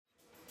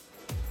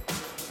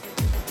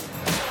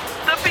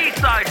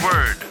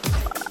Word.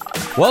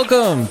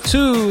 Welcome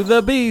to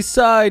the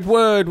B-Side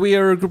Word. We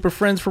are a group of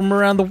friends from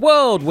around the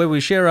world where we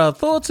share our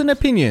thoughts and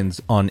opinions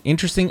on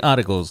interesting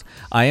articles.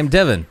 I am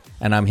Devin,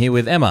 and I'm here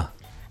with Emma.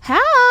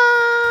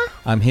 Hi.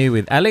 I'm here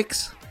with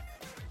Alex.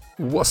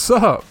 What's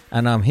up?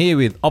 And I'm here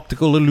with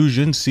Optical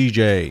Illusion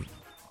CJ.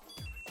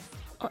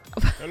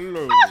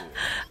 Hello.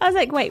 I was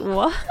like, wait,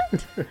 what?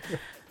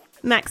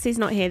 Maxie's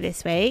not here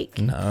this week.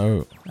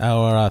 No,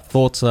 our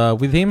thoughts are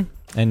with him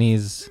and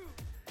his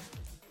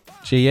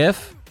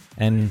GF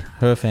and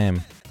her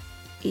fam.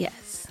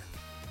 Yes.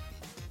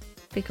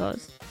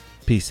 Because?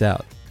 Peace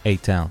out,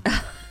 A-Town.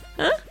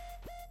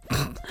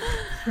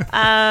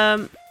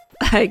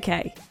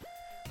 Okay.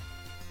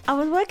 I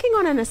was working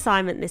on an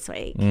assignment this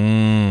week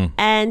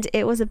and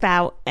it was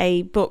about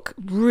a book,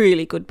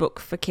 really good book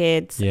for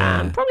kids,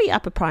 probably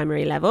upper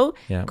primary level,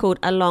 called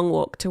A Long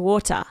Walk to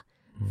Water.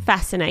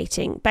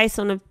 Fascinating, based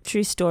on a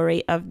true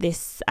story of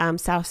this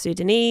South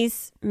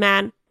Sudanese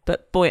man,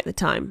 but boy at the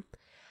time.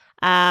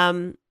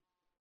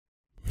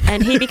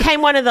 And he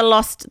became one of the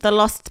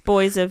lost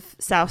boys of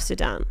South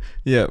Sudan.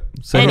 Yeah.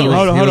 So Anyway.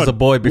 he was a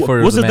boy before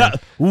he was a man.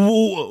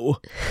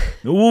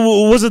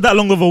 Was it that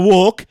long of a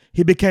walk?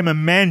 He became a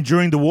man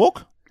during the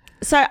walk?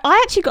 So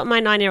I actually got my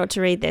 9-year-old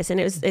to read this, and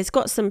it's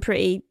got some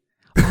pretty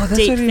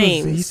deep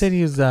themes. He said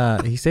he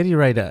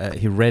read a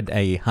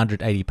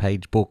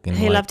 180-page book.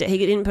 He loved it. He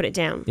didn't put it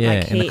down.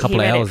 Yeah, in a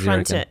couple of hours. He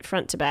read it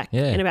front to back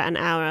in about an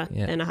hour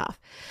and a half.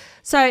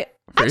 So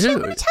actually, I'm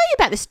going to tell you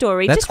about the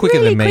story. That's just quicker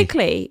really than me.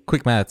 Quickly.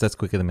 Quick maths. That's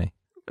quicker than me.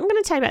 I'm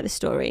going to tell you about the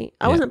story.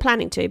 I wasn't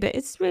planning to, but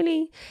it's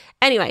really...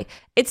 Anyway,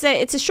 it's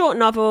a short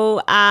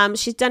novel.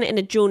 She's done it in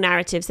a dual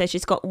narrative. So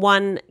she's got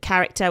one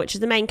character, which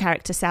is the main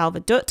character, Salva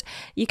Dut.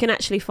 You can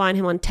actually find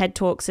him on TED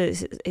Talks.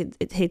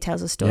 He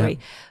tells a story.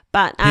 Yeah.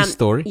 But his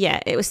story? Yeah,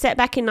 it was set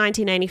back in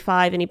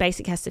 1985 and he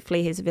basically has to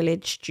flee his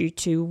village due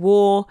to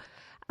war.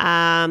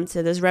 So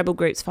there's rebel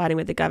groups fighting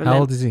with the government.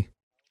 How old is he?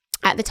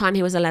 At the time,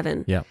 he was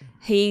 11. Yeah.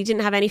 He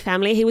didn't have any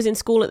family. He was in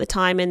school at the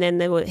time, and then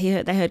they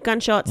heard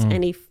gunshots,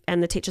 and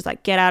the teacher's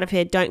like, "Get out of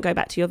here! Don't go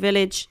back to your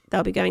village.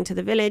 They'll be going to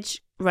the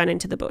village. Run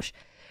into the bush."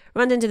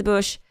 Runs into the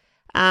bush,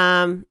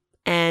 and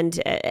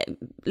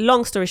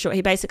long story short,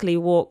 he basically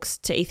walks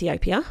to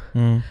Ethiopia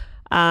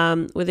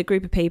with a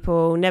group of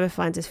people. Never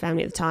finds his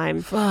family at the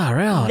time. Far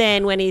out.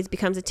 Then, when he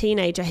becomes a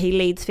teenager, he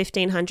leads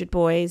 1,500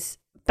 boys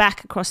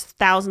back across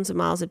thousands of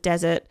miles of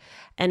desert,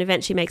 and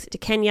eventually makes it to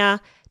Kenya,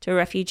 to a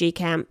refugee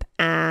camp,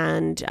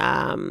 and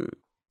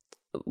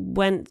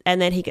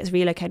then he gets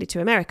relocated to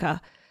America.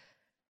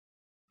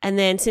 And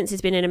then since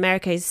he's been in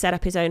America, he's set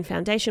up his own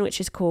foundation, which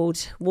is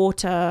called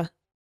Water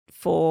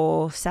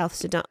for South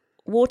Sudan,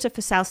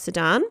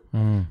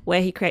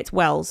 where he creates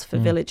wells for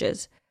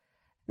villagers.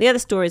 The other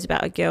story is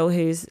about a girl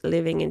who's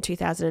living in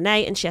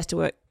 2008, and she has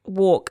to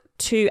walk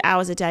 2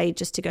 hours a day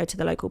just to go to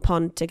the local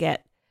pond to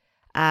get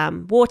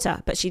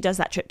water, but she does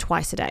that trip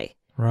twice a day.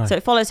 Right. So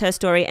it follows her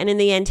story, and in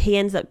the end, he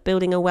ends up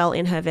building a well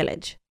in her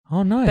village.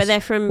 Oh, nice. But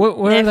they're from...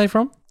 Where are they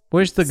from?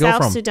 Where's the girl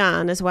from? South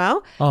Sudan as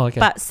well. Oh, okay.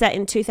 But set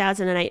in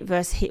 2008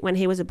 versus when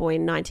he was a boy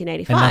in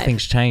 1985. And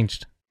nothing's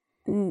changed.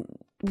 The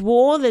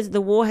war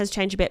has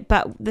changed a bit,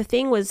 but the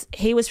thing was,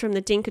 he was from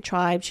the Dinka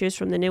tribe, she was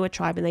from the Nuer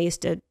tribe, and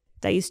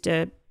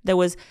there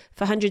was,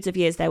 for hundreds of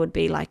years, there would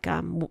be like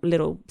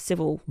little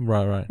civil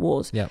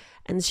wars. Yeah.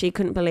 And she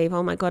couldn't believe,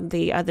 oh my God,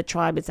 the other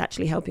tribe is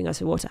actually helping us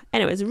with water.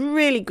 Anyway, it's a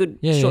really good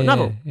short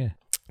novel. Yeah.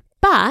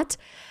 But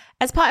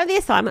as part of the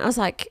assignment, I was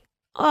like,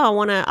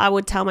 I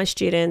would tell my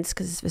students,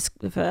 because it's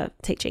for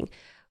teaching,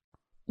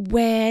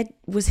 where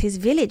was his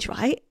village,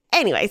 right?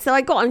 Anyway, so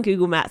I got on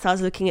Google Maps. I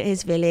was looking at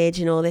his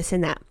village and all this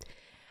and that.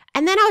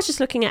 And then I was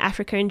just looking at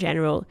Africa in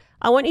general.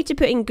 I want you to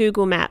put in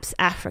Google Maps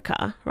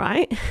Africa,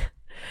 right?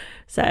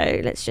 So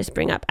let's just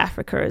bring up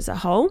Africa as a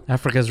whole.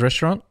 Africa's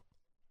restaurant?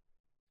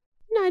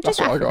 No, just That's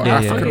what I Africa. got. On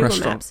African Google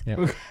restaurant. Maps.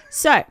 Yeah.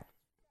 So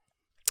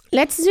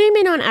let's zoom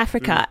in on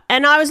Africa.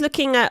 And I was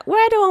looking at,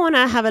 where do I want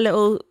to have a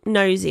little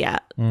nosy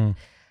at? And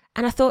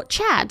I thought,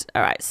 Chad.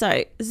 All right,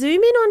 so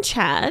zoom in on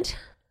Chad.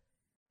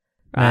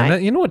 Right.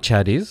 Man, you know what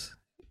Chad is?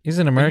 He's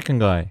an American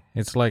guy.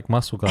 It's like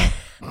muscle guy.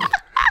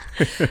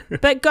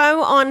 But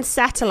go on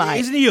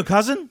satellite. Isn't he your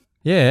cousin?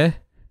 Yeah.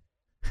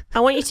 I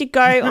want you to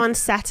go on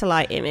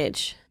satellite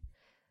image.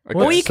 Okay.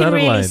 All you can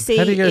really see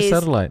How do you go is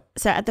satellite?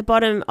 So at the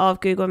bottom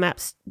of Google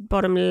Maps,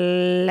 bottom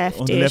left,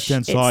 On the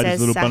left-hand side is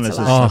a little button that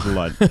says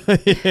satellite.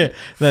 satellite. Yeah,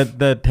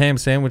 that ham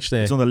sandwich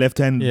there. It's on the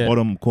left-hand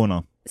bottom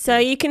corner. So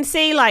you can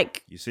see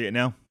like You see it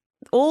now?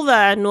 all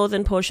the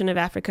northern portion of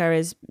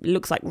Africa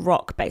looks like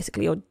rock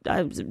basically, or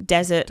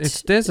desert.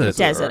 It's desert. It's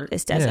desert.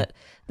 It's desert.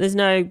 There's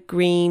no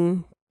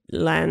green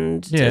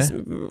land just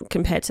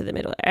compared to the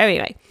middle.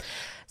 Anyway,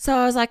 so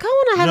I was like, I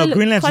want to have a look.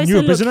 Greenland's in closer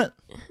Europe, look. isn't it?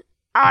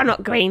 Oh,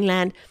 not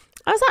Greenland.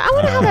 I was like, I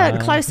want to have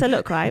a closer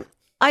look, right?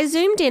 I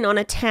zoomed in on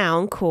a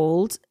town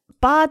called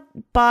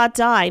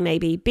Bardai,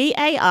 maybe.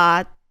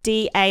 Bardai.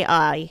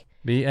 Bardai.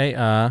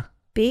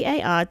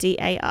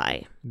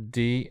 Bardai.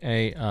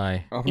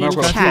 DAI. I've In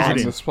never Chad.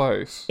 seen this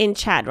place. In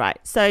Chad, right?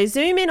 So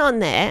zoom in on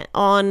there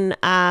on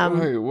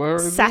Wait, where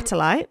is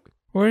satellite.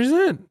 Where is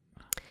it?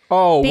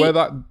 Oh, where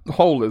that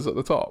hole is at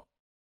the top.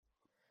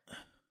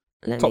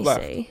 Let Top me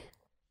left. see.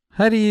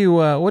 How do you?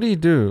 What do you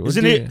do?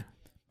 Isn't it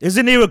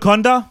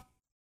Wakanda?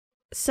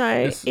 So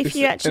It's if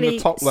you in the actually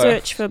top search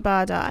left for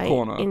Bardai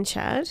corner. in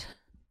Chad.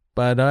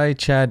 Badai,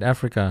 Chad,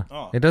 Africa.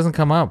 Oh. It doesn't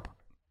come up.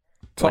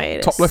 Wait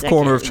a Top left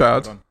corner of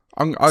second.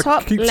 Chad. I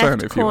Top keep left saying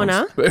it if you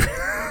corner. want.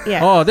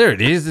 Yeah. Oh, there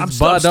it is. I'm It's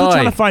still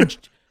trying to Badai. find.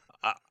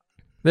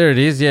 There it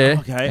is. Yeah.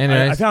 Okay, I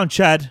Anyways, found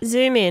Chad.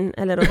 Zoom in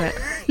a little bit.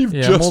 You've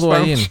yeah, I'm just all the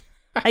way in.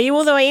 found- Are you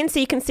all the way in so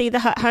you can see the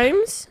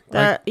homes?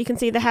 You can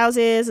see the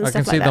houses and I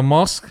can stuff see like the that.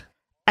 mosque.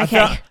 Okay.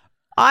 I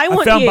I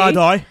want found you.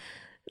 Bardai.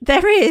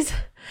 There is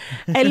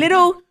a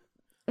little.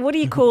 What do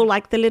you call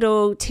like the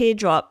little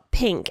teardrop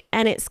pink,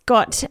 and it's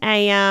got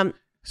a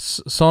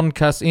Son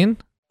Kas In.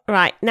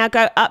 Right, now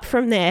go up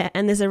from there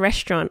and there's a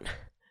restaurant.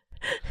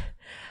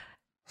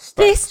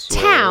 This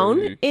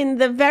town in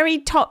the very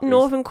top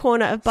northern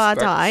corner of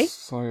Bardai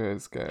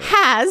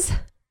has,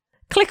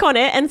 click on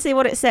it and see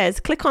what it says.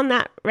 Click on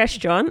that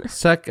restaurant.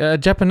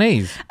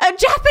 Japanese. A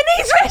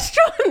Japanese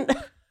restaurant!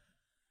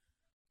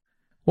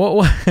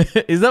 What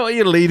is that what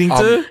you're leading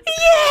to?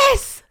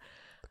 Yes!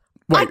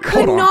 Wait, I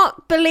could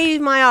not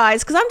believe my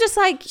eyes because I'm just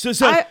like... So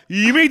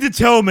you mean to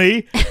tell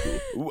me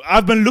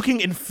I've been looking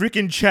in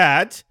freaking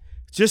Chad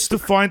just to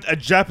find a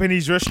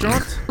Japanese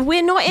restaurant?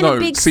 We're not in a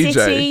big CJ.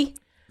 city.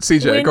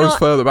 CJ, We're it goes not-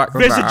 further back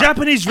than There's that. a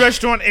Japanese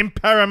restaurant in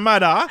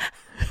Parramatta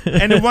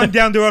and the one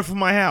down the road from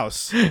my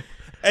house.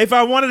 If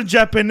I wanted a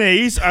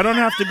Japanese, I don't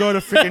have to go to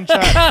freaking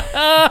Chad.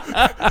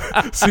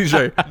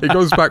 CJ, it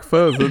goes back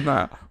further than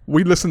that.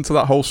 We listened to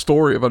that whole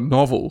story of a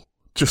novel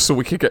just so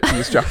we could get to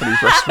this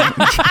Japanese restaurant.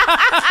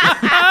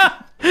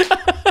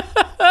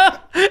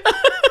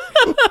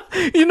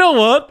 You know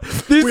what?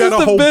 This We is had a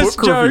the whole best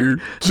book joke. review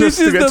This just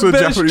to is get to the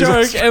a best Japanese joke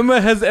restaurant. Emma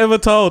has ever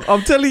told.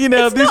 I'm telling you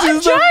now, It's this not a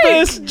is the joke.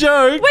 best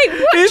joke. Wait,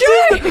 what This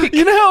is joke?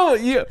 you know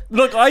how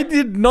look, I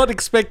did not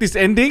expect this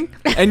ending,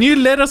 and you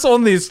led us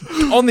on this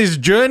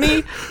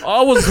journey.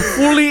 I was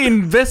fully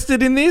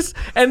invested in this,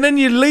 and then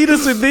you lead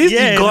us with this.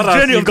 Yeah, you got the us.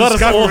 journey You of got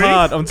us all discovery.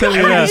 hard. I'm telling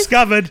you And I now.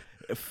 discovered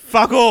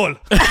fuck all.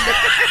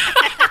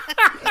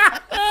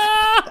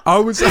 I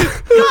was Guys,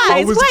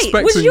 wait, was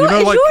expecting, your, you know,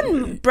 is like,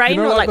 your brain you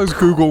know, not like like... those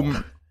Google,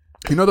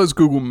 you know, those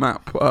Google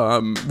Map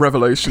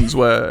revelations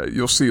where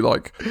you'll see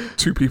like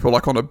two people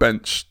like on a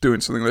bench doing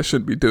something they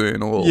shouldn't be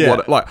doing, or Yeah.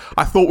 what? Like,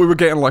 I thought we were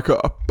getting like an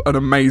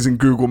amazing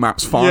Google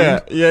Maps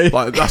find. Yeah.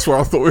 Like that's where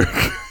I thought we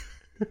were.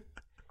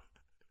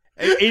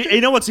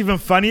 You know what's even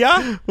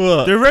funnier?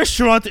 What? The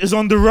restaurant is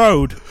on the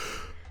road.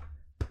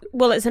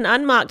 Well, it's an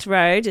unmarked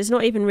road. It's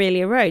not even really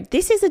a road.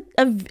 This is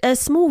a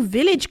small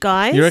village,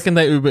 guys. You reckon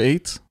they Uber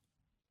Eats?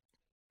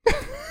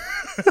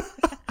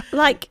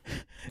 Like,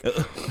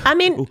 I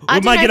mean, We I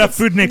don't might know get if our it's-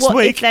 food next what-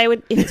 week.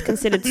 If it's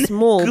considered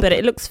small, but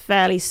it looks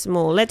fairly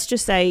small. Let's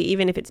just say,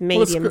 even if it's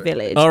medium good.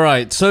 village. All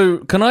right. So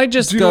can I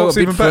just Do you know go a what's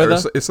bit even better?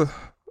 further? It's a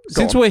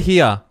Since go on. we're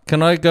here,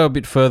 can I go a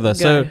bit further?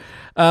 Go. So,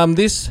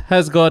 this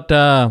has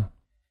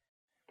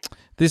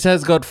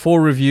got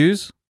 4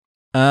 reviews.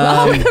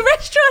 The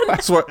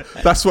restaurant.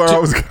 That's where I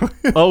was going.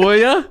 Oh, were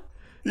ya?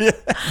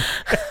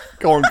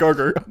 Go on,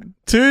 go.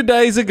 2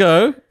 days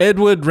ago,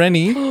 Edward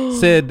Rennie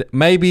said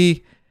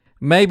maybe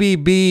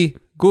be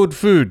good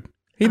food.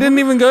 He didn't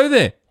even go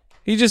there.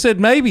 He just said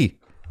maybe.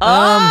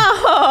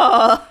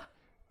 Oh,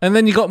 And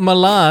then you got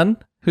Milan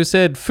who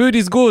said food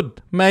is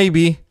good,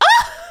 maybe.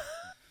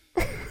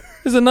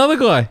 There's another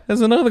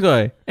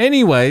guy.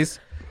 Anyways,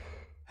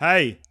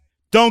 Hey,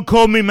 don't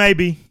call me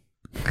maybe.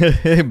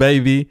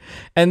 baby.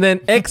 And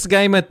then X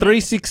Gamer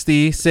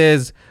 360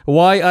 says,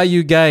 "Why are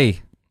you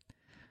gay?"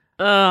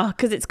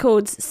 because it's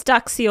called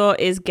Stuxior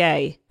is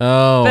gay,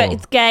 Oh, but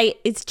it's gay.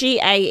 It's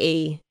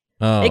GAE.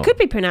 oh. It could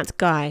be pronounced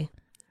guy.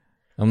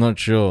 I'm not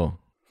sure,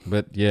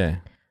 but yeah.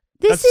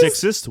 This That's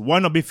is. sexist. Why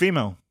not be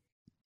female?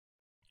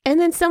 And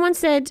then someone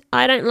said,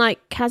 "I don't like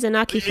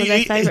Kazanaki for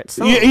their favorite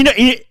song."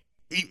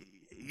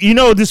 You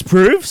know what this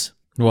proves?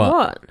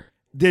 What?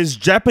 There's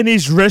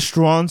Japanese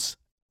restaurants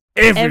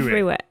everywhere.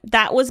 Everywhere.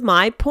 That was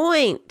my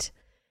point.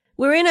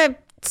 We're in a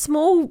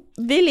small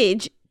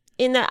village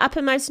in the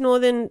uppermost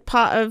northern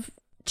part of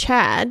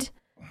Chad,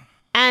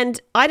 and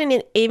I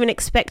didn't even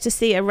expect to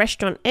see a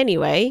restaurant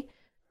anyway.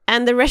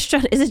 And the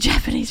restaurant is a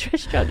Japanese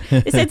restaurant.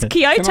 It says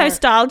Kyoto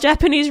style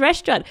Japanese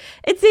restaurant.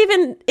 It's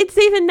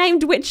even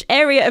named which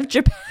area of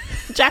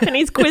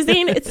Japanese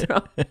cuisine it's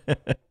from.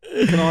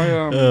 Can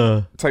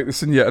I take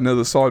this in yet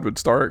another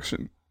sideways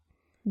direction?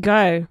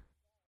 Go.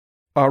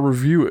 Our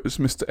reviewers,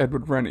 Mr.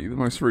 Edward Rennie, the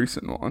most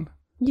recent one.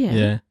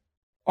 Yeah.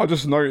 I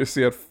just noticed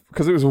he had,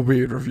 because it was a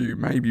weird review,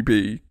 maybe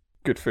be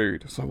good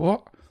food. So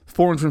what?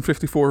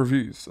 454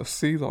 reviews. I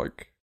see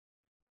like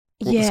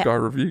what this guy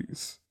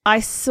reviews. I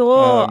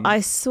saw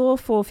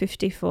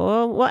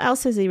 454. What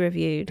else has he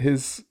reviewed?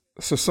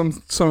 Some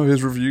of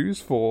his reviews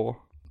for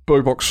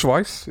Bobox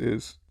Schweiss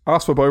is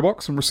asked for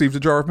Bobox and received a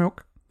jar of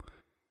milk.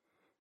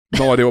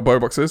 No idea what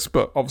Bobox is,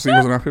 but obviously he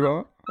wasn't happy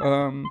about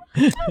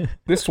that.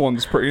 This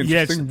one's pretty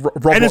Yes,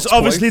 interesting. and it's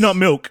obviously not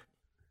milk.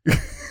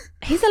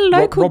 He's a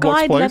local Roblox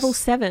guide Place. level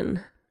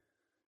 7.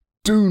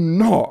 Do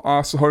not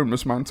ask a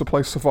homeless man to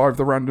play Survive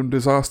the Random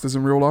Disasters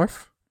in real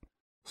life.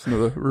 That's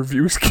another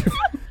review is given.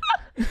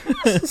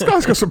 This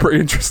guy's got some pretty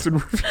interesting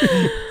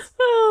reviews.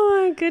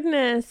 Oh my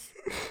goodness.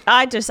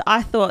 I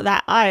thought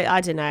that,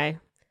 I don't know.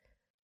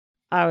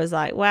 I was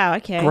like, wow,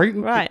 okay. Great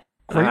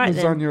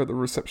lasagna at the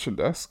reception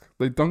desk.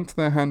 They dunked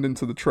their hand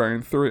into the tray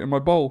and threw it in my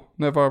bowl.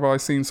 Never have I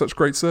seen such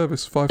great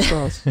service. 5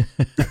 stars.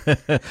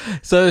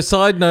 So,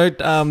 side note,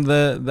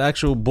 the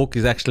actual book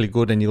is actually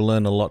good and you'll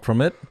learn a lot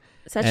from it.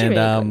 It's actually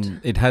really good.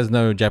 It has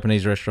no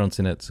Japanese restaurants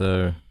in it,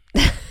 so...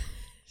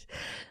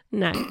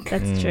 No,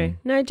 that's true.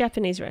 No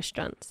Japanese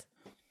restaurants.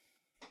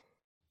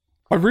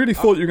 I really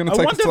thought you were going to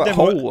take us to that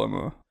hole,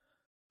 Emma.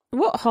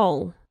 What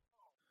hole?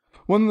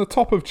 One on the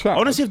top of chat. I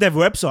want to see if they have a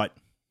website.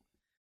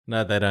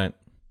 No, they don't.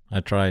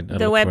 I tried.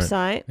 The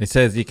website. It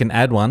says you can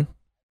add one.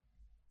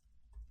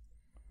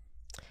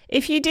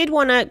 If you did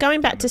want to,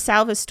 going back to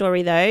Salva's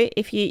story though,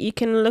 if you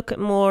can look at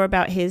more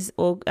about his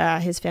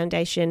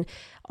foundation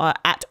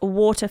at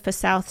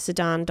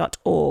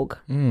waterforsouthsudan.org.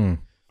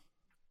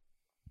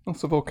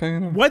 That's a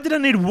volcano. Why did I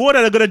need water?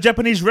 I got a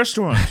Japanese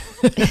restaurant.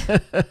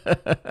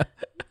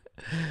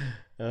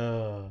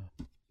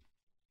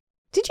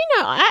 Did you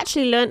know, I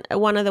actually learned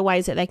one of the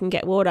ways that they can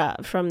get water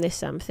from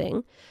this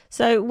thing.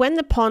 So when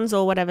the ponds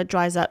or whatever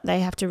dries up,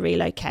 they have to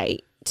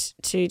relocate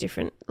to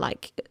different,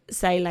 like,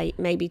 say,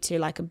 maybe to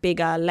like a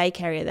bigger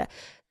lake area there,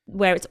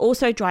 where it's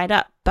also dried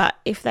up. But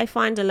if they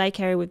find a lake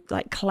area with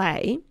like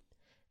clay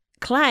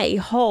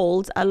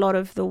holds a lot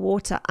of the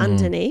water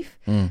underneath.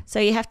 So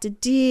you have to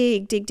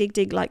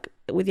dig like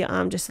with your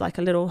arm, just like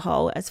a little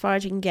hole as far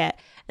as you can get,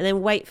 and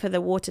then wait for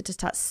the water to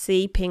start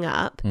seeping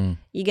up.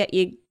 You get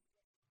your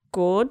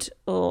gourd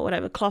or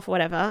whatever, cloth or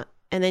whatever,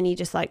 and then you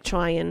just like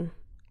try and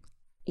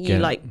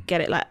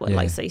get it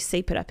like so you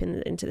seep it up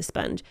into the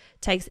sponge.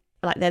 Takes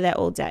like they're there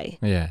all day.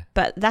 Yeah.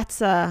 But that's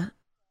one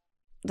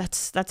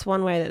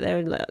way that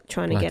they're like,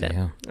 trying to get it.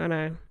 Hell. I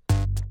know.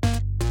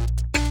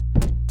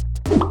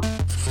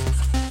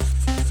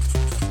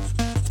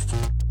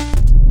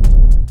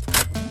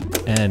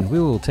 And we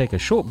will take a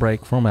short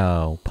break from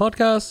our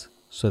podcast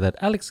so that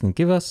Alex can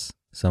give us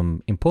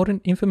some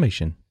important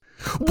information.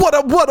 What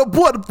up?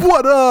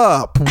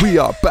 We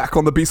are back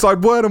on the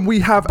B-Side Word and we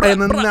have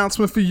an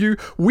announcement for you.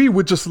 We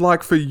would just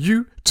like for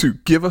you to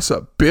give us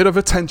a bit of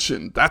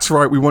attention. That's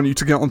right. We want you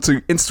to get onto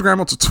Instagram,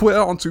 onto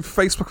Twitter, onto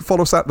Facebook and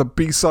follow us at the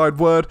B-Side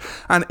Word.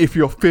 And if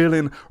you're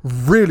feeling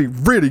really,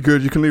 really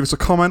good, you can leave us a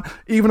comment,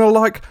 even a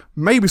like,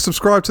 maybe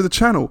subscribe to the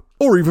channel,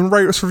 or even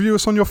rate us, review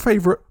us on your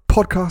favorite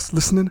podcast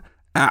listening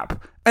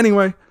app.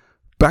 Anyway,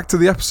 back to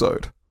the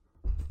episode.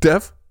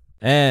 Dev?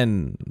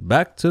 And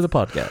back to the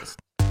podcast.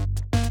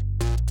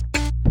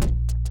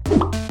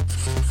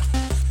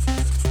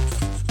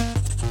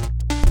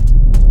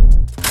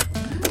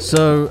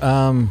 So,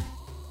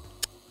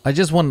 I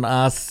just want to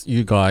ask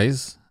you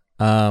guys,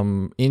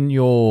 in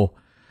your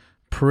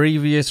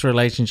previous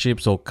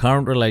relationships or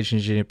current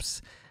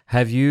relationships,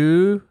 have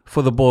you,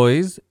 for the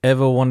boys,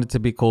 ever wanted to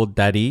be called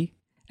daddy?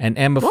 And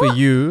Emma, for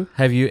you,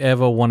 have you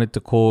ever wanted to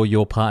call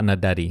your partner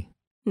daddy?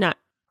 No.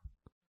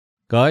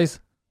 Guys?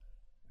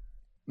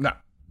 No.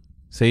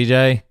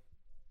 CJ?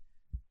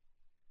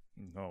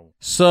 No.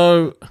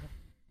 So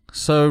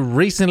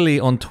recently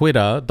on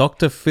Twitter,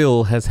 Dr.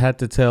 Phil has had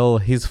to tell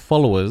his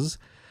followers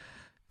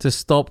to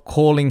stop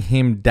calling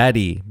him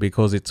daddy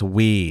because it's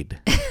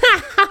weird.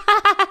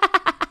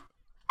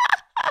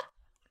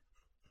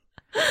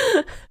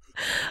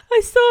 I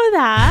saw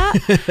that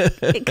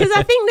because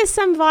I think there's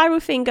some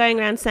viral thing going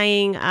around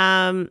saying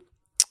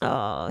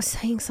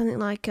something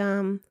like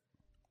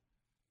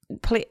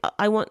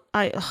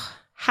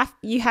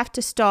you have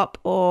to stop,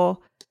 or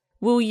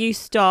will you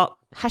stop,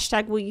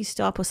 hashtag will you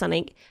stop, or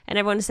something, and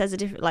everyone says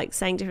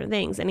saying different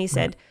things, and he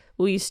said,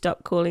 will you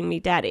stop calling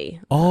me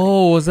daddy?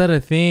 Oh, was that a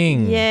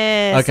thing?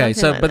 Yeah. Okay,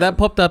 so but that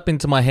popped up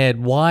into my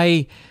head.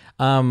 Why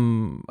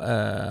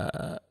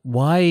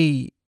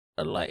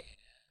like,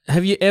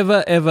 have you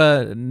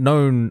ever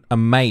known a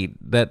mate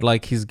that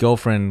like his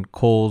girlfriend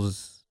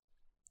calls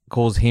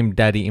him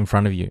daddy in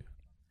front of you?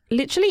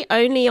 Literally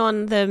only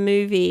on the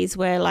movies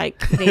where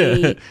like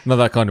the not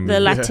that kind of movie.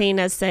 The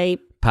Latinas say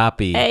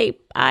papi. Hey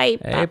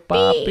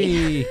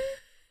papi.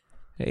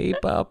 Hey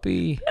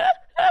papi.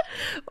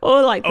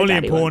 Or like the only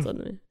daddy in porn.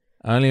 ones.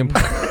 Only in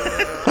porn.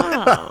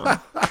 Oh.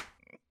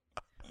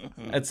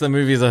 That's the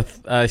movies I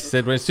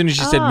said. As soon as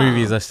you said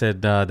movies, I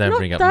said don't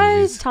bring up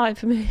movies. Those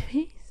type of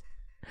movies.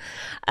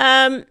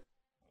 No,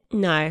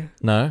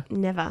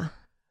 never.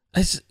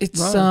 It's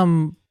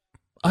I'm.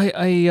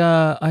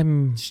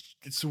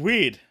 It's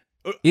weird.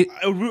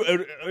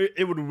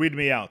 It would weird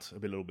me out a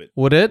little bit.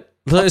 Would it?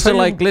 So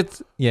like,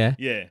 let's yeah.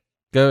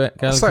 Go.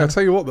 I'll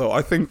tell you what though.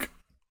 I think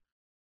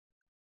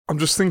I'm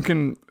just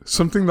thinking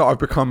something that I've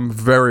become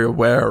very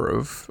aware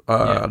of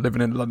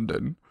living in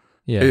London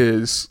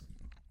is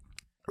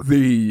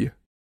the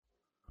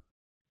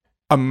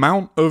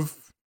amount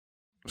of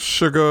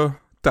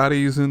sugar,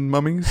 daddies and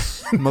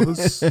mummies,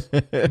 mothers,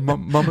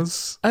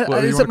 mamas.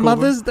 Is it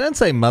mothers? Don't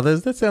say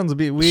mothers. That sounds a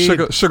bit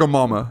weird. Sugar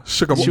mama,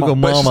 Sugar mama.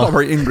 mama. It's not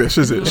very English,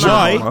 is it? Sugar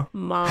Shy,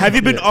 mama. have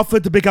you been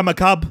offered to become a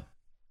cub?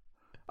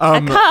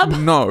 A cub?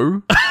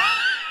 No.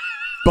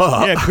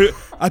 But Yeah,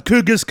 a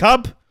cougar's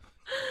cub.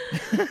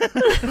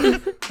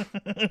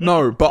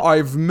 no, but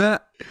I've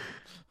met.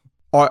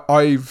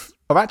 I've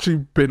actually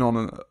been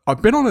on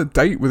a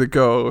date with a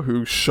girl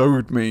who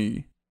showed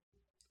me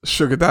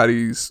sugar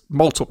daddies,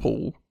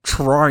 multiple,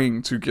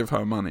 trying to give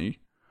her money.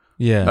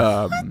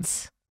 Yeah.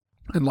 What?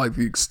 And like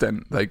the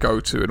extent they go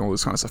to and all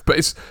this kind of stuff.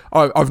 But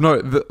I've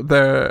noticed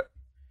that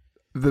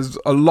there's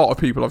a lot of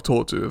people I've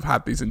talked to have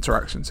had these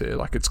interactions here.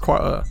 Like it's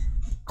quite a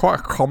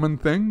common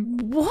thing.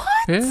 What?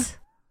 Yeah.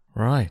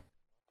 Right.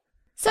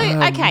 So,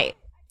 okay,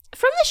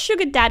 from the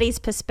sugar daddy's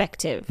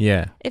perspective,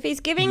 Yeah. if he's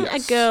giving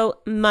Yes. a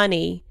girl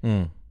money,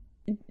 Mm.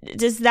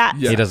 does that...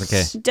 Yes. He doesn't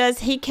care. Does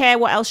he care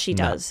what else she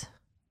does?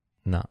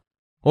 No.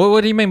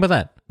 What do you mean by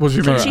that? What do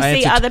you Can mean? she I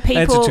see answered- other I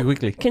answered people? too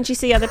quickly. Can she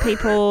see other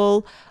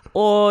people,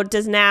 or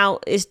does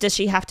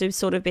she have to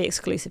sort of be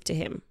exclusive to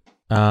him?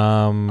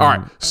 All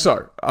right,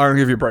 so I'm gonna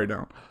give you a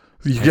breakdown.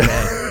 You get,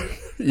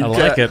 I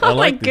like it. I Oh my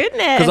like it.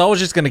 goodness! Because I was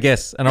just going to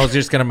guess, and I was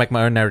just going to make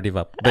my own narrative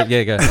up. But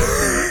yeah, go.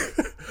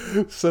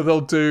 So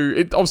they'll do.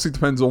 It obviously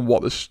depends on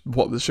what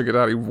the sugar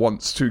daddy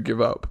wants to give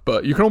up,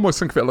 but you can almost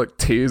think of it like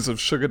tiers of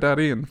sugar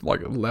daddy and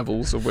like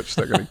levels of which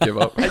they're going to give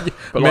up.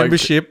 But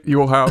Membership. Like,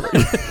 you'll have.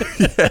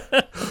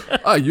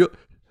 Yeah.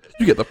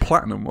 You get the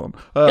platinum one.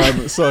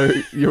 So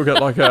you'll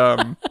get like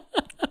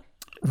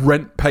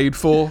rent paid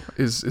for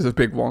is a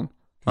big one.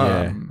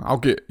 Yeah. I'll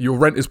get your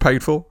rent is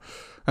paid for,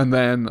 and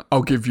then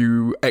I'll give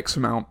you X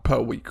amount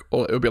per week,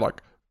 or it'll be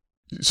like.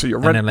 So your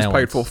rent is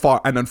paid for,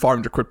 and then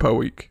 500 quid per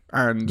week,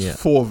 and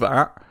for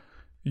that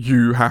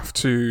you have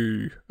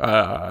to,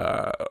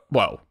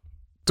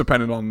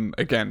 depending on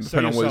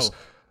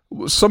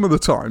some of the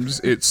times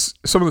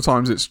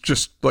it's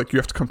just like you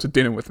have to come to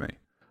dinner with me,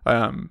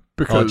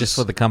 because just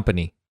for the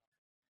company.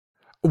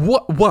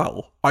 What?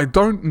 Well, I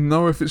don't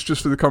know if it's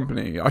just for the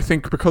company. I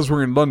think because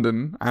we're in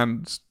London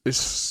and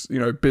it's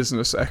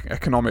business,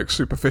 economic,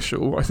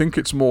 superficial. I think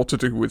it's more to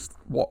do with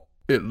what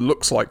it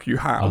looks like you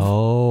have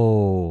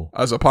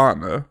as a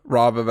partner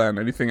rather than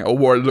anything, or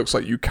what it looks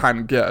like you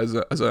can get as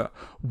a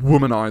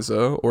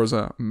womanizer or as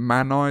a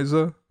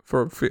manizer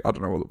for I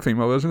don't know what the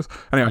female version is.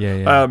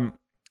 Anyway,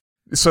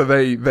 so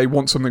they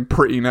want something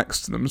pretty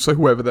next to them, so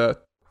whoever they're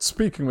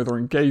speaking with or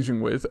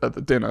engaging with at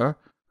the dinner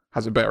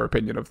has a better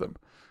opinion of them.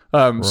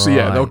 So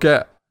yeah, they'll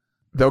get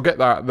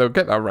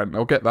that rent,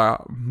 they'll get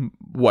that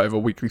whatever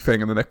weekly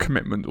thing, and then their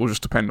commitment will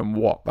just depend on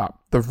what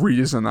the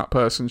reason that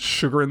person's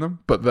sugaring them.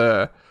 But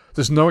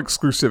there's no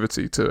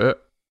exclusivity to it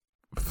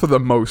for the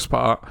most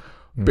part,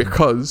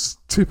 because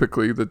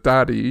typically the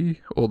daddy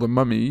or the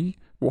mummy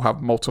will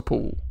have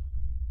multiple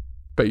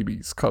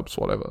babies, cubs,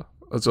 whatever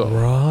as well.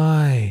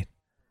 Right.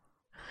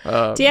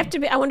 Do you have to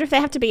be? I wonder if they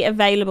have to be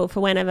available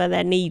for whenever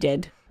they're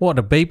needed. What,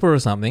 a beeper or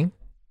something?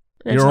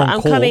 That's You're like, on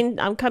I'm call.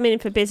 I'm coming in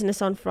for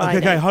business on Friday.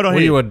 Okay, hold on. Were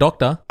Here. you a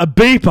doctor? A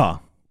beeper.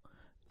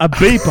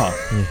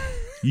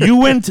 You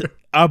went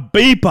a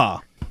beeper.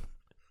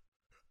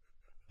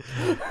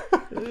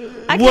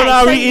 Okay, What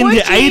are so we in would the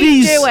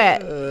you 80s? Do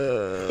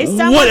it. If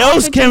someone What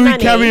else offered can you we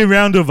money- carry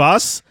around with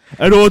us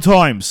at all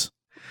times?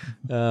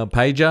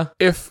 Pager?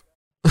 If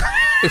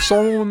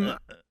someone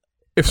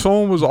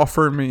was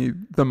offering me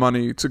the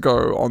money to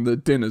go on the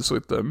dinners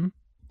with them,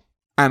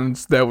 and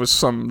there was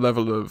some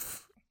level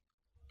of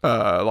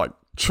like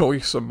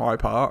choice on my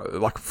part,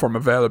 like from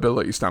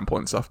availability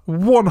standpoint and stuff,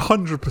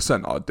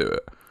 100% I'd do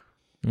it.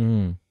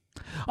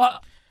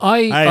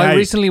 I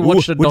recently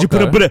watched a doco.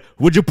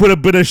 Would you put a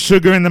bit of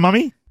sugar in the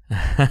mummy?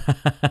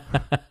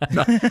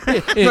 No,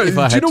 If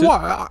I do you had know to.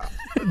 why?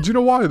 Do you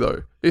know why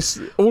though? It's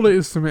all it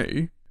is to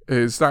me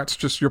is that's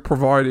just you're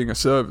providing a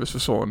service for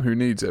someone who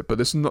needs it, but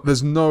there's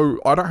no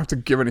I don't have to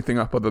give anything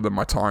up other than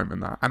my time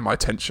and my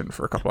attention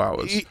for a couple of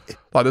hours.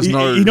 Like there's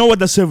no. You know what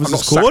the service I'm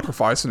not is called?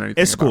 sacrificing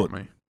anything Escort.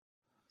 about me.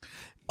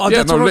 Oh, Yeah,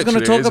 that's no, what I was going to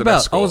literally, it talk is an about. I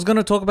escort. was going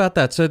to talk about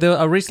that. So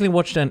I recently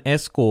watched an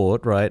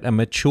escort, right? A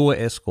mature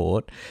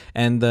escort.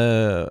 And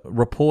the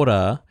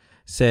reporter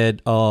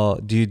said, oh,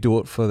 do you do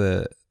it for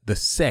the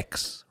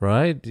sex,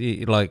 right?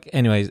 Like,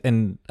 anyways,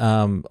 and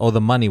or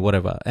the money,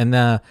 whatever. And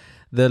the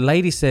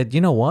lady said,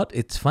 you know what?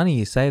 It's funny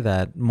you say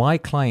that. My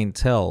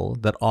clientele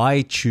that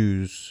I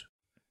choose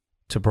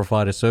to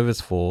provide a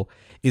service for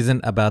isn't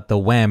about the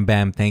wham,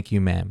 bam, thank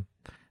you, ma'am.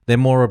 They're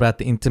more about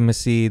the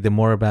intimacy. They're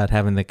more about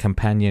having the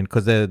companion,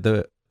 because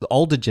the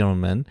older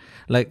gentlemen,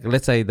 like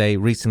let's say they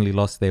recently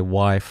lost their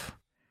wife,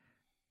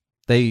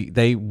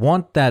 they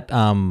want that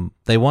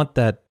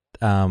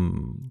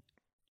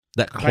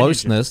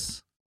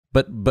closeness,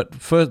 but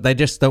first they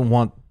just don't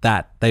want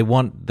that. They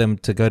want them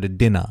to go to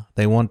dinner.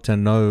 They want to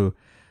know,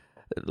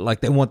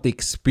 like they want the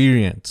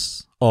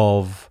experience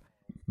of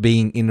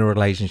being in a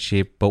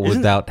relationship, but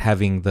without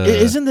having the.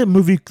 Isn't there a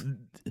movie?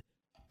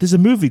 There's a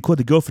movie called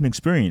The Girlfriend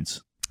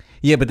Experience.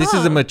 Yeah, but this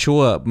is a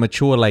mature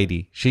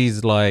lady.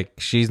 She's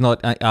not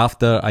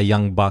after a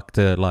young buck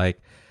to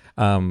like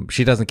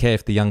she doesn't care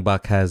if the young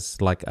buck has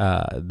like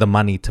the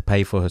money to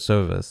pay for her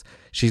service.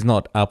 She's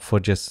not up for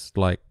just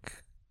like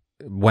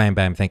wham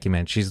bam, thank you,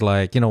 man. She's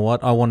like, you know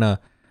what? I wanna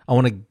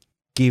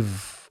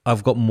give.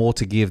 I've got more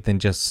to give than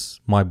just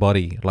my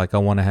body. Like I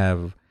want to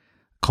have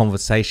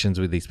conversations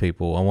with these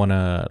people. I want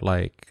to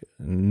like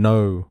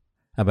know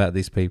about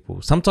these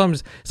people.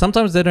 Sometimes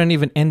they don't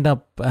even end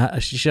up.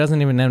 She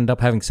doesn't even end up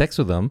having sex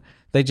with them.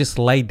 They just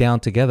lay down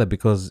together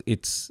because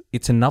it's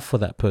enough for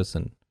that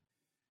person.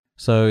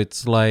 So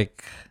it's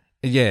like,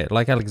 yeah,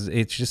 like Alex,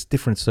 it's just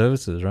different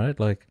services, right?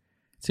 Like,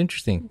 it's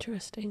interesting. It's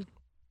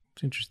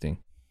interesting.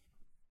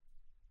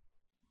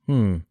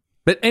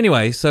 But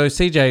anyway, so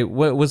CJ,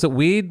 was it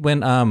weird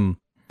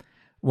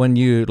when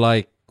you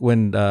like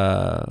when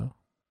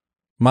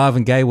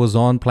Marvin Gaye was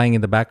on playing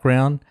in the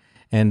background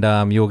and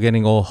you were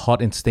getting all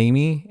hot and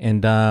steamy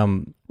and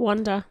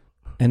Wonder.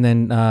 And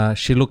then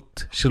she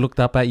looked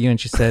up at you and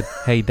she said,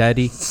 "Hey,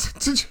 Daddy."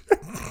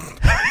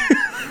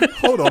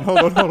 Hold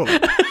on.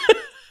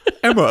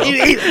 Emma.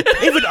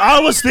 Even I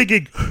was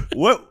thinking,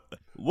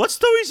 what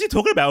story is he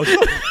talking about? It's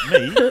not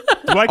me.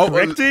 Do I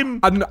correct him?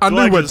 I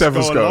knew where Dev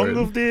was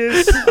going.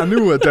 I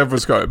knew where Dev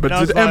was going. But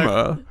did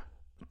Emma,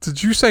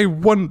 did you say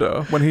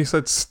wonder when he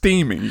said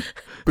steamy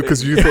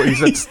because you thought he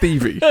said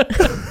Stevie?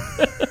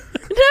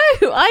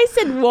 No, I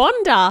said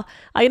Wanda.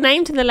 I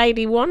named the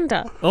lady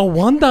Wanda. Oh,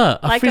 Wanda.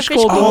 A Like fish a fish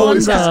called called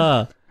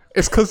Wanda.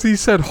 It's because he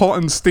said hot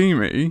and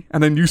steamy,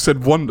 and then you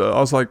said wonder.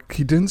 I was like,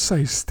 he didn't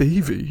say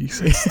Stevie. He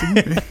said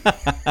steamy.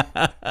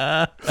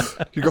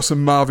 You got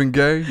some Marvin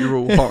Gaye. You're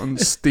all hot and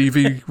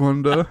Stevie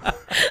Wonder.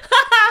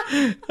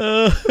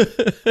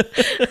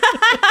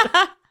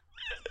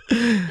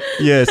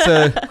 Yeah,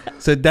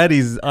 so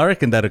daddies, I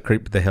reckon that'd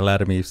creep the hell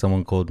out of me if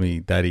someone called me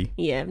daddy.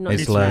 Yeah, not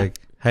It's into like,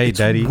 hey, It's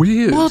daddy.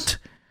 weird. What?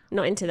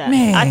 Not into that.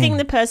 Man. I think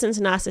the person's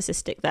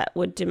narcissistic that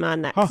would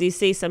demand that because you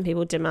see some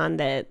people demand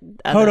their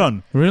Hold other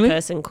on. Really?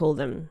 person call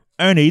them.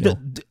 Ernie,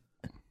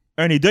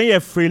 Ernie, don't you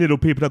have three little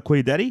people that call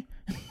you daddy?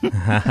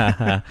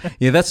 Yeah,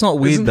 that's not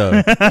weird though.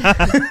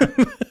 That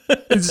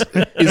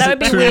would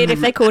be weird if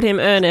they called him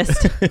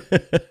Ernest.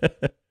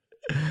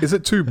 Is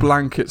it too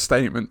blanket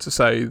statement to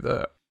say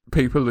that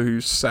people who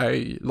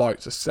like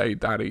to say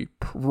daddy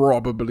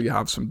probably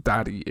have some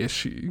daddy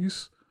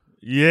issues?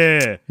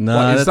 Yeah. No,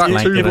 Like, is that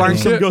that's too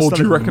blanket, or do you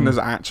started- reckon there's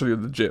actually a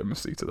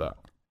legitimacy to that?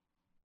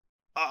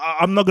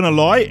 I'm not going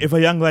to lie. If a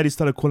young lady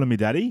started calling me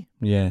daddy,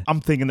 Yeah. I'm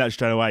thinking that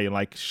straight away.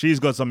 Like, she's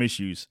got some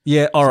issues.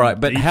 Yeah, all right,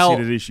 but how?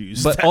 Deep-seated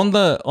issues. But on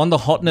the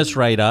hotness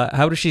radar,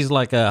 how does she's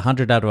like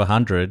 100 out of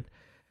 100?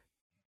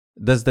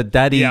 Does the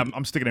daddy? Yeah,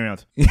 I'm sticking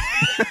around.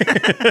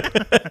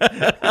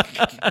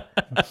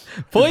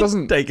 Point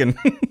doesn't- taken.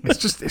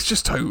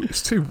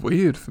 It's too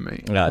weird for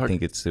me. Yeah, I Like,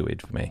 think it's too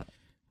weird for me.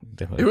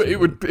 Definitely. it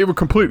would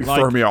completely Like-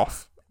 throw me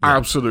off.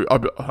 Absolutely.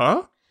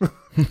 Huh? What?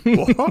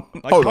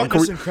 Hold on.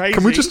 hotness and crazy.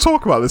 Can we just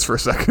talk about this for a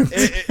second?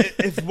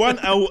 If one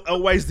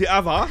outweighs the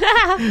other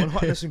on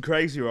hotness and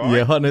crazy, right?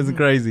 Yeah, hotness and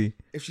crazy.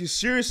 If she's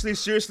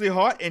seriously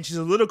hot and she's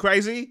a little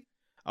crazy,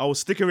 I will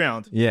stick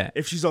around. Yeah,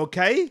 If she's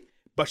okay,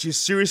 but she's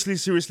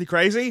seriously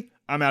crazy,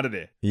 I'm out of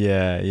there.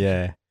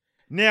 yeah.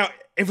 Now,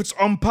 if it's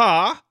on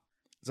par,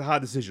 it's a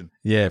hard decision.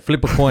 Yeah,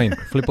 flip a coin.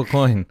 Flip a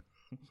coin.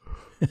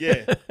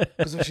 Yeah,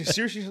 because if she's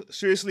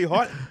seriously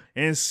hot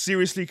and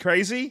seriously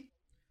crazy,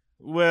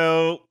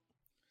 well,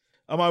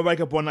 I might wake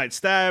up one night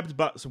stabbed,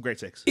 but some great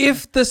sex.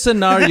 If the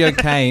scenario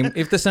came, and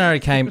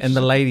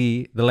the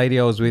lady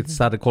I was with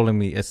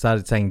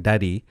started saying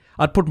daddy,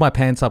 I'd put my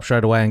pants up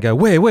straight away and go,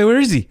 where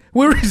is he?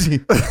 Where is he?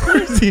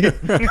 Where is he?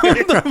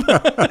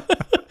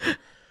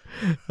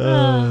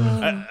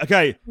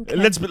 Okay,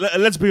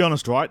 let's be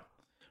honest, right?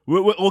 We're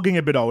all getting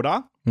a bit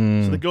older,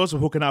 so the girls we're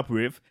hooking up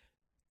with,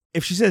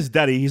 if she says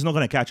daddy, he's not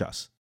going to catch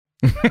us.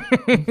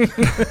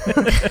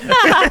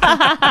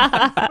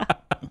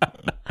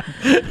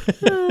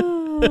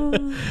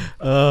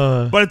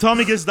 By the time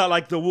he gets that,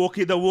 like the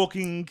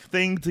walking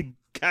thing to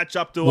catch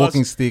up to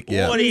Walking us, stick,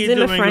 yeah. What are you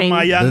Zimmer doing frame. with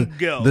my young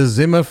girl? The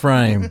Zimmer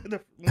frame.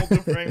 The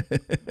walking frame.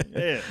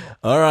 Yeah.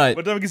 All right.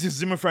 By the time he gets his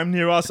Zimmer frame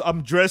near us,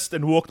 I'm dressed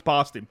and walked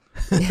past him.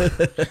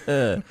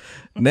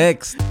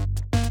 Next.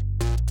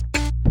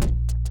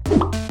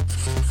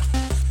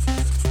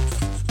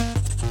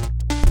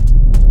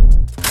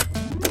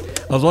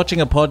 I was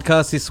watching a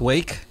podcast this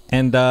week,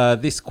 and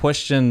this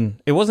question,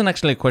 it wasn't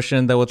actually a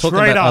question. They were talking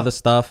Straight about up. other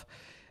stuff.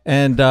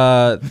 And,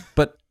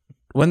 but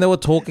when they were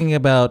talking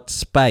about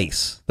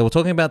space, and they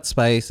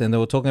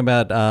were talking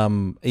about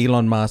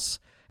Elon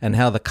Musk and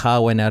how the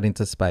car went out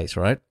into space,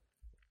 right?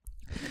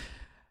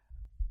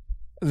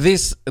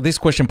 This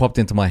question popped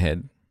into my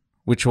head,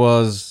 which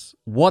was,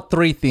 what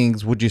 3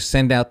 things would you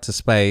send out to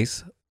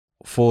space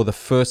for the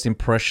first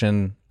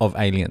impression of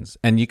aliens?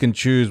 And you can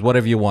choose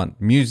whatever you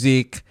want.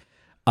 Music,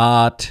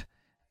 art,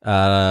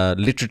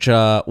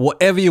 literature,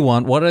 whatever you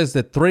want. What is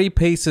the 3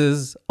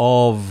 pieces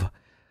of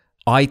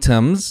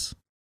items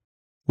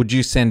would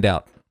you send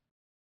out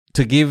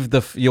to give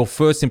your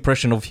first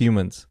impression of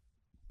humans?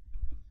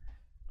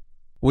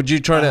 Would you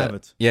try I to... have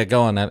it. Yeah,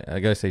 go on. Go,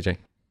 CJ.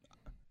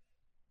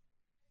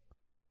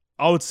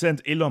 I would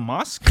send Elon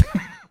Musk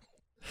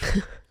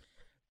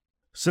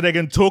so they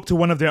can talk to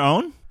one of their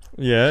own.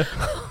 Yeah.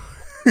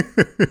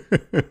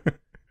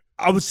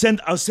 I'll send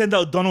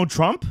out Donald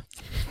Trump.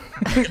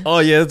 Oh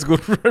yeah, that's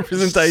good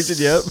representation.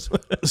 Yep.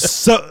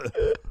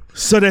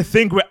 So they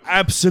think we're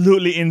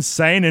absolutely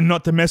insane and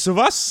not to mess with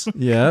us.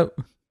 Yep.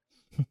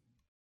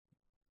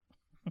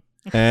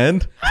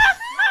 And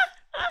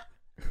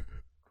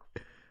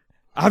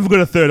I haven't got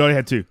a third. I only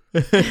had two.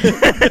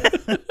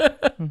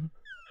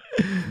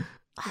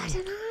 I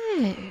don't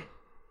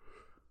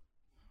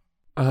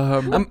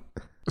know.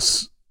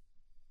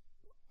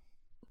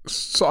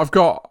 So I've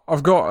got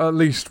at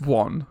least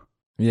one,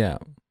 yeah.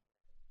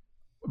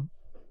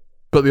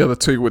 but the other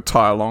two would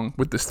tie along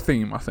with this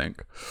theme, I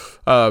think.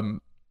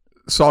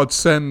 So I'd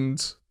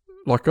send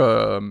like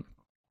a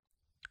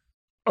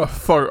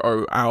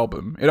photo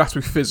album. It has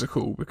to be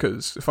physical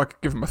because if I could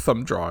give them a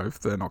thumb drive,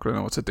 they're not going to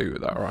know what to do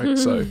with that, right?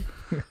 So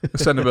I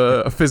send them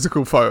a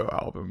physical photo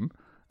album,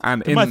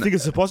 and You might think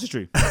it's a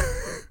suppository.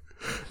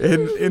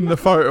 in the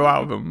photo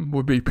album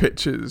would be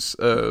pictures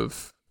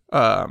of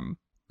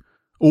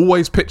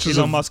always pictures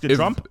Elon of Musk and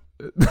Trump.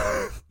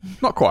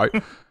 Not quite.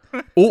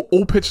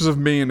 all pictures of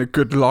me in a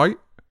good light.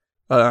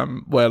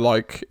 Where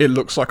like it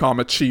looks like I'm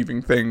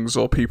achieving things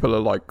or people are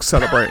like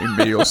celebrating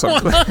me or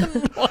something.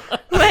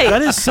 Wait,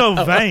 That is so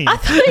vain. I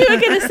thought you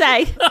were going to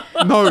say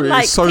No,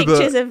 like it's so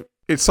pictures that of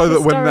it's so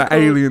that when the historical-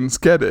 aliens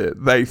get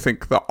it, they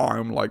think that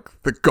I'm like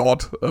the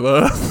god of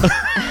Earth.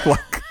 Like,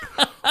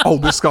 oh,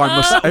 this guy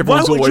must. Why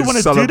Everyone's would you always want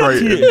to do that to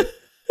celebrating.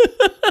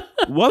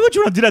 you? Why would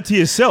you want to do that to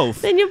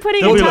yourself? Then you're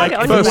putting They'll a be target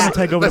like, on your first back.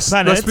 take over the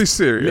planet. Let's be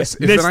serious.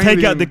 If Let's an take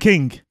out alien- the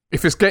king.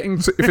 If it's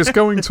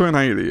going to an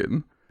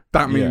alien,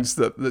 that means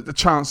that the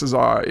chances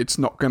are it's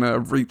not going to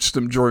reach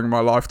them during my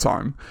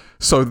lifetime.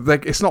 So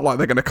it's not like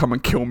they're going to come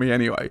and kill me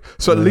anyway.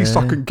 So at least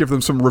I can give them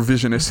some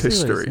revisionist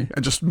history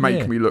and just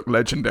make me look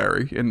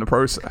legendary in the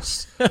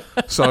process.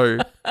 So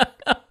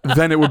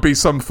then it would be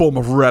some form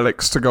of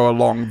relics to go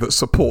along that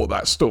support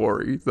that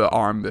story that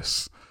I'm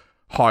this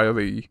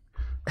highly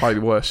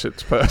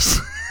worshipped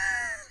person.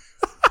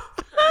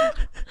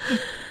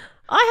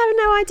 I have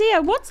no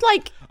idea. What's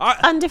like I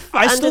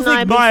still think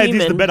undeniably my idea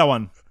human? is the better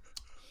one.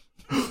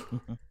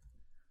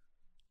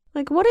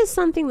 Like, what is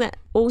something that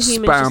all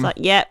humans Spam. just like?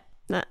 Yep,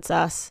 that's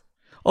us.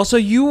 Also,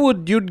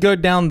 you'd go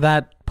down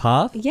that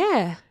path.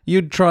 Yeah,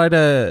 You'd try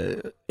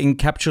to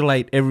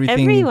encapsulate everything.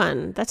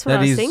 everyone. That's what that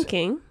I was is-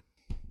 thinking.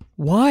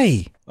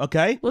 Why?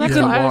 Okay. Well, that's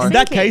Yeah, what I was why? In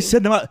thinking. that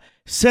case,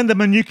 send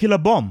them a nuclear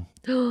bomb.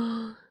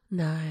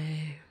 No.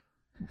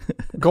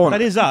 Go on,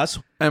 That is us.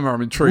 Emma.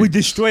 I'm intrigued. We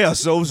destroy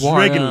ourselves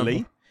Why,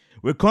 regularly.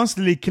 We're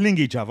constantly killing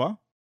each other.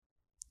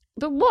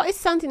 But what is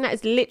something that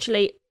is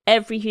literally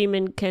every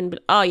human can be?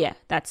 Oh yeah,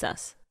 that's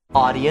us.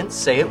 Audience,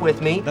 say it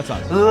with me. That's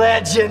us.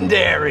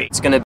 Legendary. It's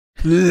gonna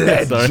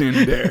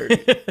Legendary.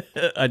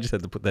 I just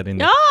had to put that in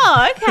there.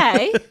 Oh,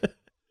 okay.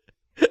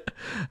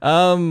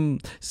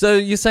 So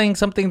you're saying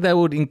something that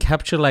would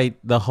encapsulate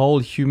the whole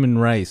human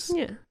race?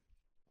 Yeah.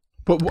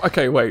 But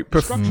okay, wait.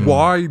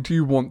 Why do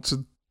you want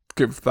to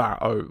give that?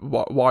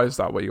 Why is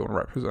that what you want to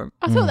represent?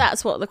 I thought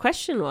that's what the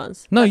question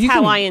was. No, That's you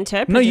how can- I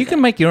interpret it. No, you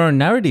can make your own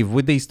narrative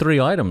with these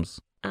 3 items.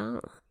 Oh.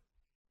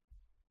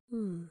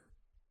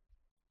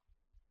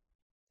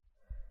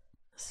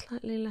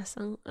 Slightly less.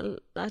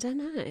 I don't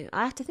know.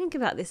 I have to think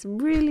about this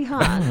really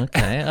hard.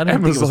 Okay, I don't think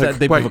Emma's it was like, that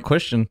deep of a wait.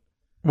 question.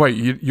 Wait,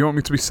 you want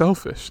me to be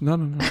selfish?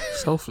 No.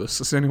 Selfless.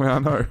 That's the only way I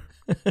know.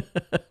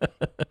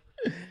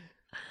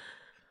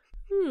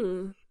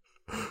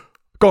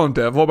 Go on,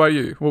 Dev. What about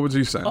you? What would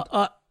you say?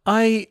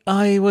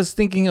 I was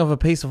thinking of a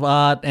piece of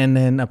art and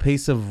then a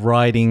piece of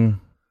writing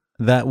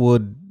that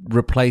would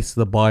replace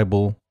the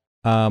Bible.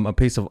 A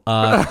piece of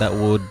art that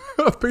would,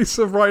 A piece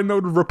of writing that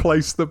would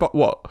replace the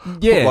what?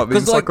 Yeah, What, the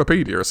 'cause, like-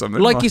 encyclopedia or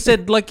something. like you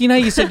said, like you know,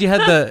 you said you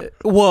had the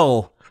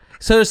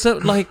so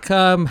like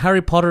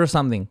Harry Potter or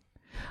something,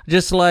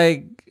 just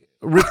like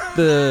rip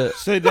the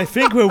So they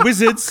think we're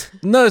wizards.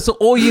 no. So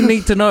all you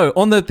need to know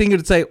on the thing,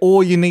 it'd say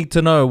all you need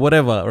to know,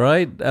 whatever,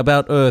 right,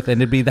 about Earth,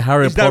 and it'd be the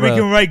Harry Is that Potter. we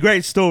can write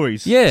great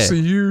stories. Yeah, So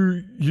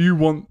you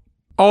want?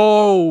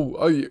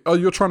 Oh,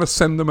 you're trying to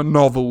send them a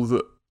novel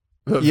that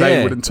they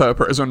Yeah. would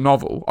interpret as a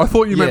novel. I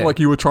thought you meant Yeah. like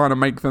you were trying to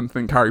make them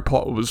think Harry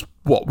Potter was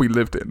what we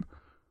lived in.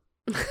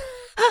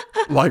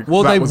 Like,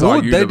 well, that they was our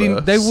would. They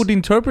universe. would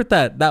interpret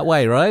that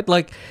way, right?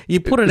 Like you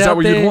put it Is out that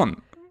what there. you'd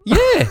want?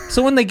 Yeah.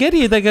 So when they get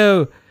here, they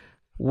go,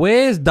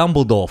 "Where's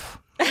Dumbledore?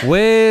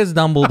 Where's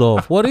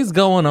Dumbledore? What is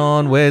going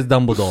on? Where's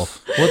Dumbledore?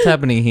 What's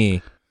happening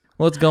here?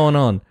 What's going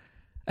on?"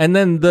 And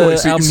then Wait,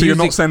 so you're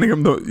not music- sending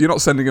them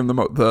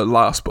the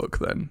last book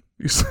then?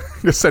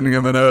 You're sending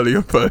them an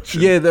earlier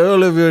version. yeah, the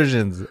earlier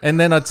versions, and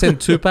then I'd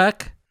send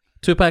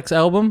Tupac's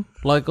album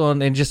like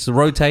on and just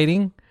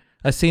rotating.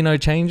 I see no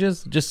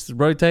changes, just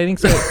rotating.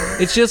 So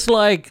it's just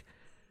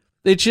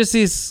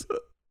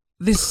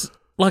this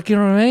like, you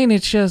know what I mean?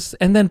 It's just,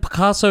 and then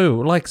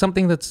Picasso, like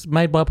something that's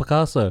made by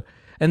Picasso,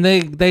 and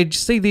they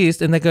see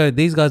this and they go,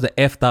 these guys are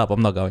effed up.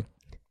 I'm not going.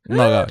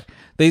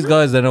 These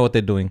guys, they know what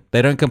they're doing.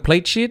 They don't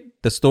complete shit.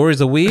 The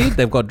stories are weird.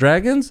 They've got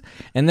dragons.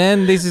 And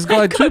then there's this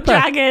guy, Tupac.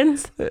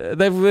 Dragons.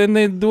 When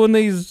they're doing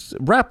these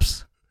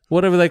raps,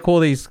 whatever they call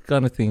these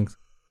kind of things.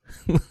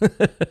 I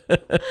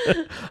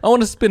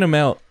want to spin them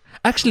out.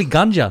 Actually,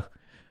 ganja.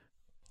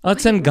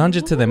 I'd send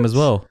ganja to them as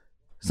well.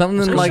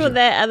 Something I'm like sure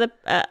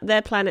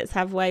their planets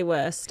have way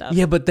worse stuff.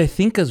 yeah, but they're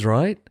thinkers,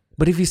 right?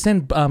 But if you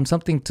send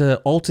something to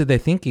alter their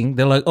thinking,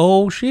 they're like,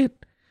 oh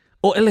shit,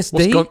 or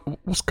LSD.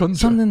 What's ganja?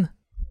 Something.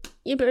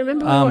 Yeah, but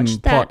remember we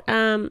watched that.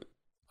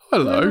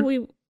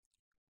 Hello.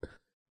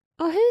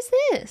 Oh, who's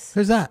this?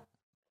 Who's that?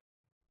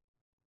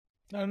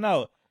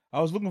 No. I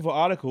was looking for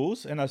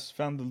articles and I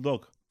found the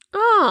dog.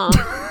 Oh.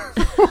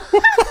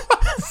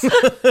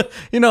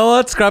 You know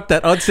what? Scrap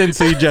that. I'd send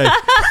CJ.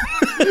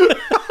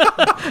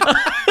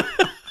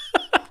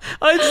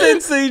 I'd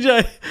send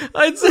CJ.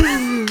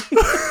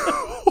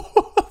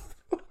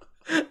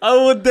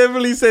 I would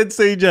definitely send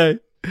CJ.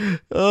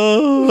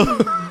 Oh.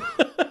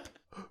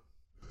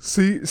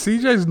 See,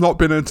 CJ's not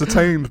been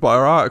entertained by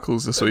our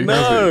articles this week,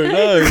 has No,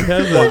 he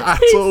hasn't.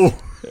 At all.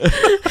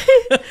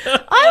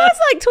 I was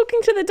like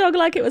talking to the dog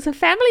like it was a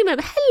family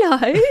member.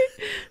 Hello.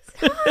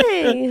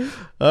 Hi.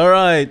 All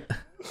right.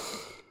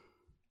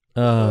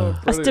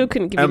 I still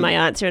couldn't give you my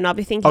answer, and I'll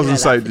be thinking I was going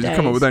to say, about that did for you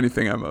come up days. with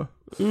anything, Emma?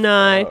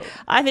 No.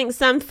 I think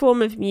some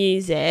form of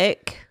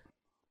music.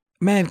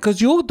 Man, because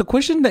the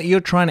question that you're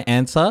trying to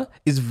answer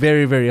is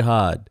very, very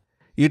hard.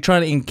 You're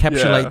trying to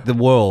encapsulate the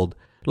world.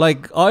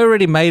 Like, I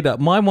already made up.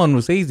 My one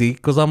was easy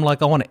because I'm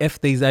like, I want to F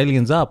these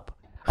aliens up.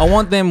 I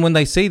want them, when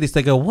they see this,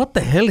 they go, what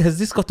the hell has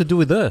this got to do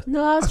with Earth?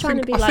 No, I was trying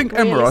to be I like think,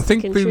 Emma,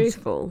 realistic and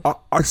truthful.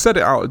 I said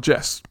it out of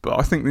jest, but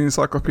I think the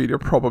encyclopedia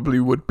probably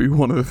would be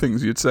one of the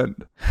things you'd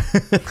send.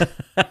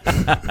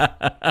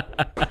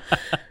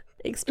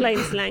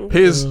 Explains language.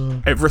 Here's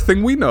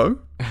everything we know.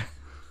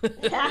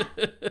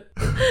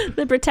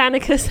 The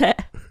Britannica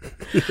set.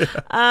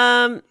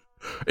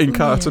 In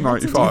Carter that's a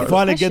 95.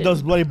 Finally get Question.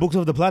 those bloody books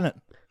off the planet.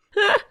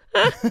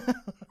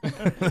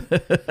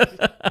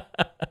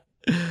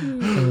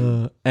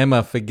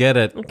 Emma, forget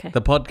it. Okay.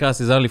 The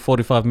podcast is only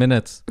 45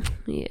 minutes.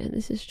 Yeah,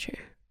 this is true.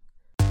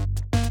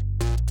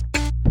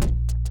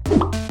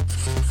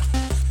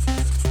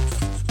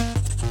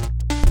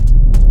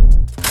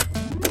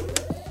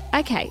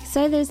 Okay,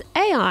 so there's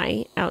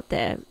AI out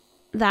there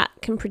that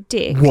can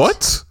predict.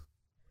 What?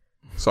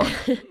 Sorry.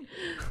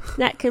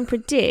 That can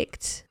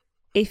predict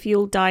if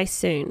you'll die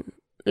soon.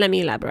 Let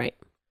me elaborate.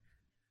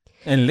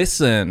 And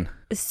listen.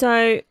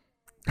 So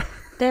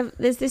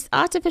there's this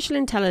artificial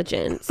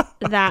intelligence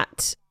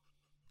that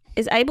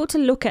is able to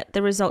look at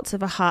the results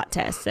of a heart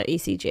test, so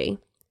ECG,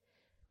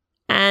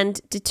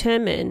 and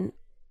determine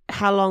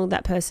how long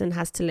that person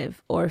has to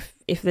live, or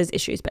if there's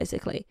issues,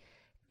 basically,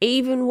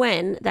 even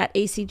when that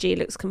ECG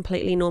looks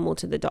completely normal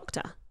to the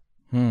doctor.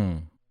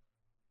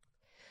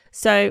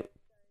 So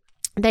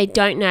they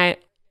don't know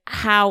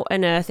how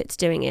on earth it's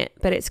doing it,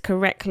 but it's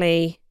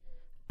correctly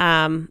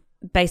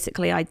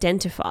basically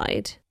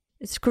identified.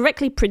 It's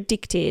correctly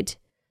predicted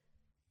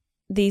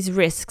these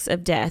risks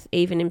of death,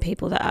 even in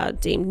people that are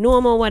deemed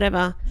normal,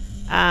 whatever.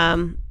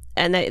 And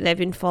they've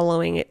been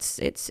following its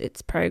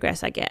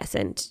progress, I guess.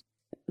 And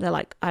they're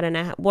like, I don't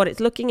know what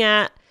it's looking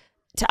at.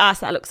 To us,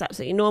 that looks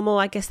absolutely normal.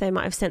 I guess they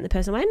might have sent the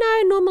person away,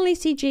 no, normal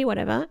ECG,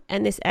 whatever.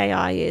 And this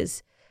AI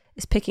is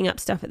picking up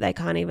stuff that they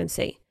can't even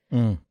see.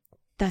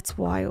 That's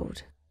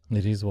wild.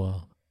 It is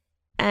wild.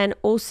 And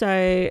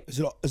also, Is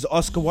it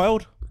Oscar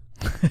Wilde?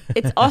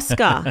 it's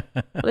Oscar.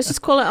 Let's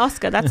just call it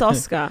Oscar. That's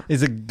Oscar.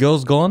 Is it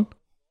Girls Gone?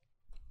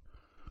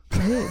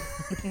 Oh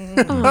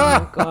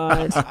my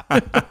God.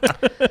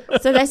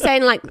 So they're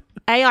saying like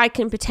AI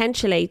can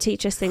potentially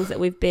teach us things that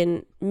we've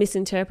been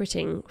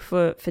misinterpreting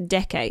for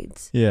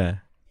decades. Yeah.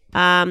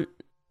 And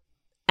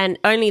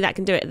only that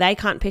can do it. They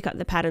can't pick up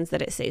the patterns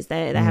that it sees.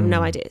 They have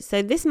no idea.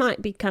 So this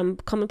might become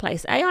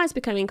commonplace. AI is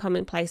becoming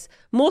commonplace,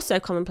 more so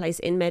commonplace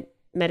in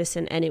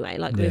medicine anyway,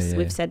 like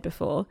we've said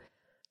before.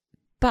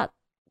 But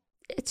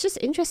it's just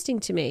interesting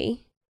to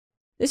me.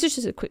 This is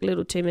just a quick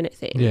little 2-minute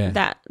thing. Yeah.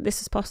 That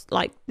this is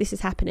this is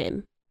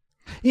happening.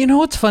 You know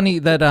what's funny?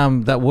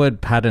 That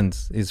word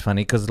patterns is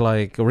funny because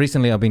like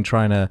recently I've been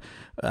trying to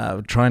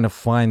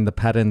find the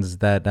patterns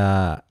that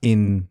are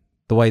in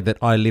the way that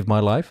I live my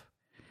life,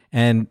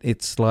 and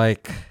it's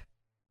like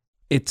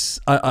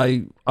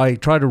I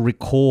try to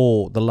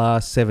recall the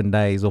last 7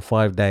 days or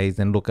 5 days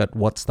and look at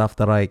what stuff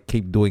that I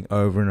keep doing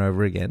over and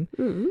over again.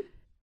 Mm.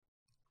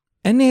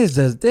 And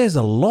there's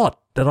a lot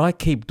that I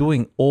keep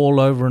doing all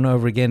over and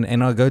over again,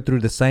 and I go through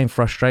the same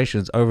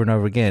frustrations over and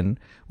over again,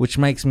 which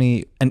makes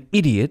me an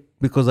idiot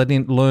because I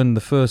didn't learn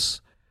the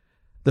first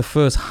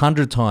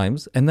 100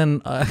 times. And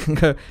then I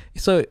go,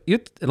 so you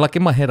like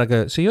in my head I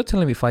go, so you're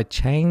telling me if I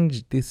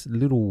change this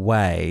little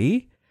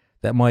way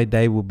that my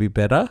day will be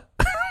better,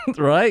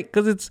 right?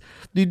 Because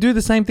you do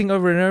the same thing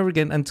over and over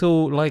again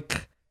until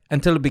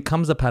it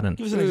becomes a pattern.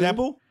 Give us an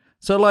example.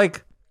 So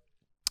like,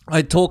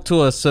 I talk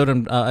to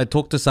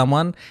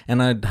someone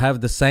and I'd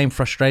have the same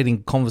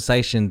frustrating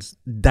conversations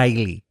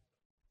daily,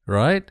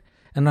 right?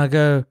 And I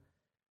go,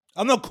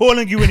 I'm not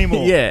calling you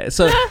anymore. yeah.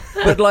 So,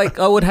 but like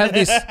I would have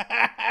this,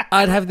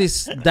 I'd have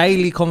this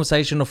daily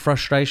conversation of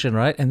frustration,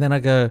 right? And then I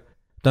go,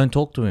 don't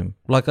talk to him.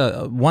 Like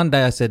one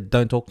day I said,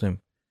 don't talk to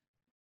him.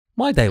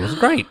 My day was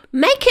great.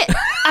 Make it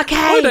okay.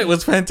 My day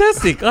was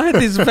fantastic. I had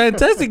this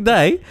fantastic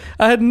day.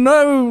 I had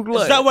no.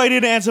 Is that why you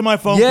didn't answer my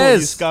phone call, you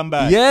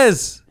scumbag?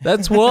 Yes,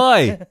 that's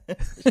why.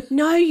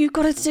 No, you've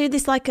got to do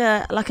this like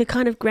a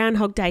kind of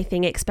Groundhog Day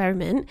thing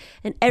experiment,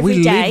 and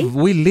every day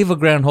we live a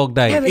Groundhog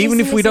Day,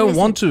 even if we don't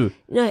want to.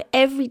 No,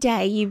 every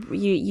day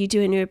you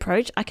do a new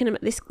approach. I can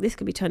this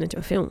could be turned into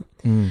a film.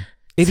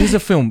 It is a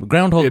film,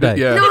 Groundhog Day.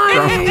 Yeah. No,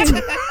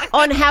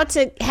 on how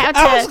to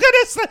I was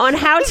gonna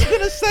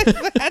say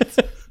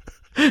that.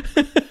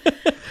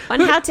 on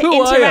how to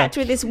interact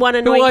with this one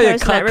annoying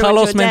person that ruins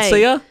Carlos your day.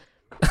 Mencia?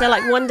 So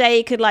like one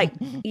day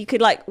you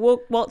could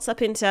waltz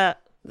up into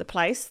the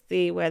place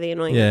where the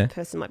annoying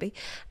person might be,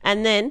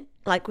 and then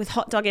like with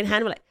hot dog in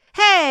hand, we're like,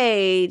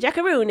 "Hey,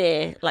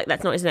 Jackaroonie!" Like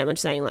that's not his name. I'm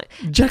just saying like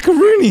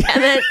Jackaroonie.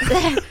 and then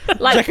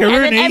like and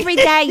then every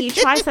day you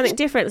try something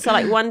different. So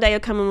like one day you'll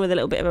come in with a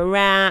little bit of a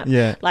rap.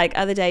 Yeah. Like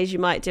other days you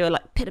might do a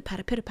like pitter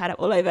patter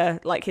all over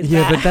like his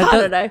Yeah, back. but I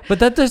don't know. But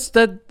that does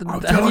that.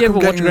 Have you ever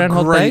watched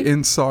Groundhog great Day?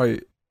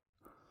 Insight.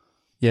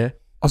 Yeah.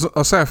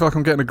 I say I feel like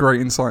I'm getting a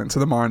great insight into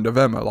the mind of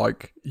Emma.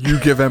 Like you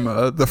give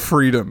Emma the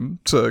freedom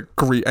to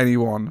greet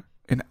anyone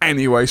in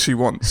any way she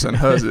wants, and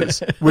hers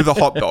is with a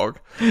hot dog.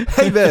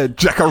 Hey there,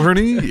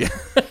 Jackaroonie.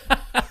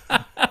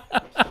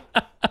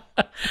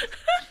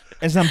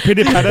 And some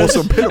pitter patters.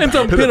 And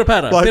some pitter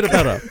patter, pitter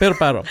patter, pitter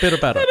patter, pitter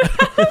patter.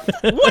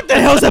 What the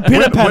hell's a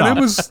pitter patter?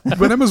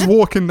 When Emma's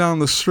walking down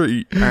the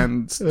street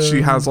and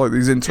she has like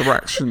these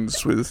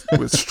interactions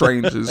with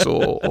strangers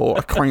or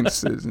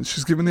acquaintances, and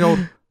she's giving the old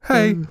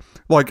hey,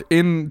 like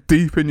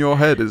deep in your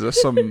head is there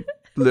some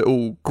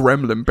little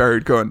gremlin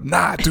buried going,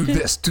 nah, do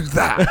this, do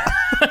that.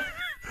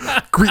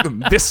 Greet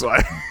them this way.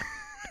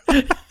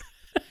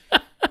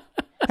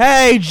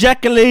 Hey,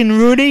 Jacqueline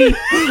Rooney. Dad,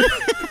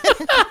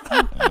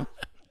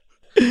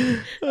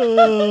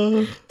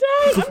 I'm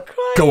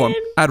crying. Go on,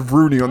 add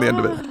Rooney on the end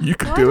of it. You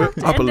can do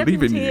it. I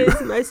believe in you.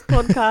 Most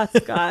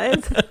podcasts,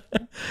 guys.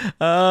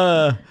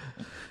 Yeah,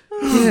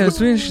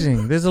 it's really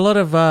interesting. There's a lot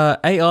of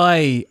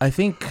AI. I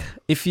think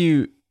if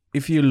you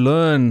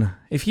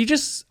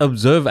just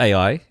observe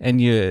AI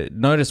and you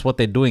notice what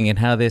they're doing and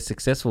how they're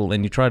successful,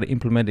 and you try to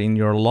implement it in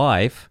your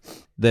life,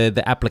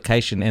 the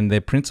application and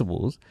their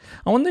principles,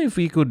 I wonder if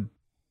you could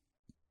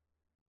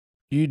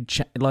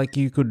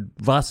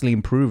vastly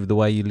improve the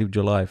way you lived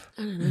your life.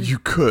 You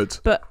could,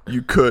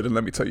 and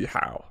let me tell you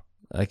how.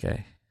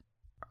 Okay.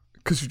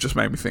 Because you just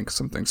made me think of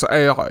something. So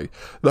AI,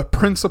 the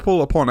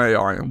principle upon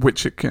AI in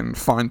which it can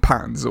find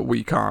patterns that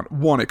we can't.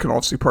 One, it can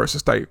obviously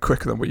process data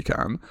quicker than we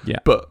can. Yeah.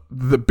 But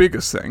the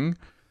biggest thing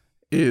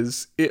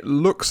is it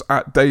looks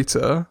at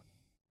data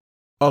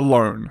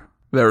alone.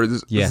 There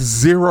is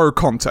zero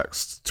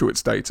context to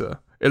its data.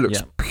 It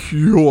looks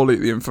purely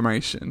at the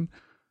information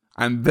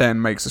and then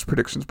makes its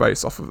predictions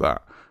based off of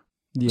that.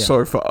 Yeah.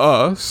 So for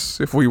us,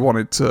 if we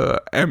wanted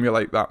to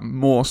emulate that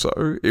more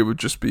so, it would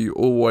just be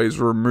always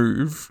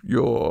remove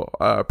your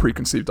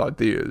preconceived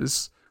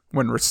ideas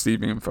when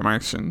receiving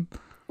information.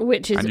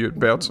 Which is and you'd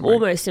be able to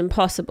almost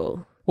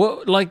impossible.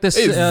 Well, like this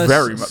is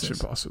very much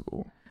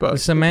impossible. But the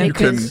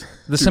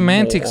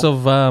semantics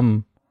of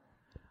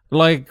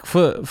like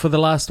for the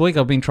last week,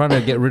 I've been trying to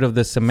get rid of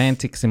the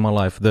semantics in my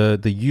life. The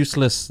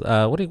useless.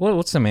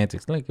 What's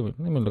semantics? Let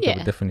me look at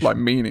the definition. Like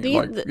meaning,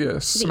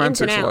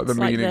 semantics are like the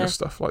meaning of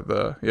stuff, like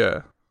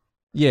like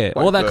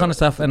all that kind of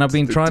stuff. And I've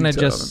been trying to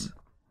just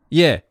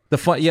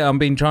I've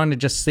been trying to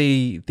just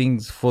see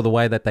things for the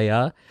way that they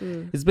are.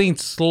 It's been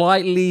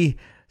slightly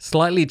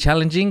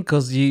challenging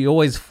because you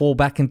always fall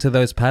back into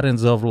those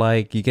patterns of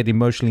like you get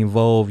emotionally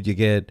involved, you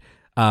get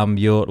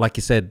your, like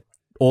you said,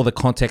 all the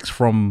context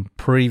from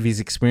previous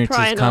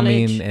experiences come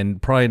in,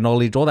 and prior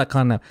knowledge, all that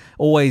kind of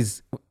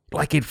always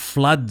like it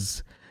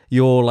floods the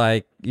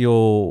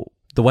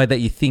way that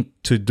you think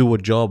to do a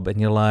job,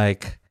 and you're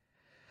like,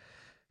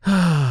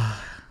 because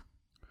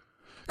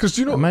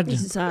you know,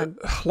 imagine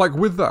like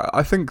with that,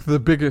 I think the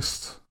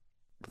biggest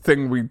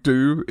thing we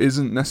do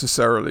isn't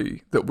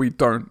necessarily that we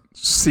don't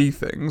see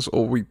things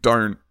or we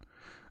can't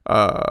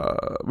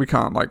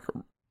like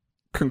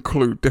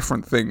conclude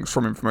different things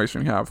from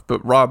information we have,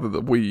 but rather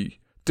that we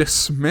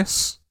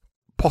dismiss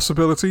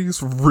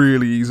possibilities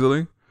really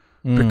easily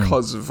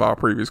because of our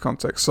previous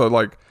context. So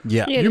like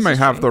you may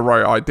have the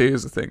right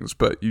ideas of things,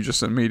 but you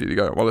just immediately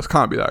go, well, this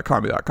can't be that,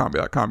 can't be that, can't be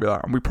that, can't be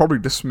that, and we probably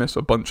dismiss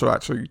a bunch of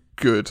actually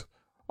good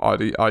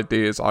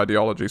ideas,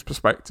 ideologies,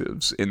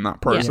 perspectives in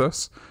that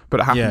process, but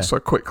it happens so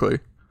quickly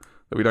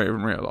that we don't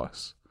even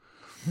realise.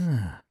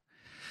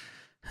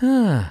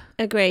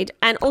 Agreed.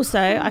 And also,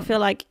 I feel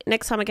like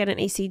next time I get an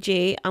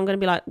ECG, I'm going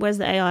to be like, where's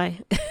the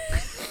AI?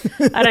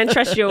 I don't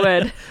trust your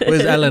word.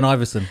 Where's Allen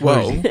Iverson?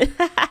 Well,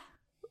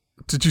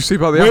 did you see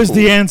about the Where's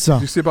Apple? the answer?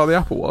 Did you see about the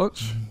Apple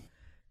Watch?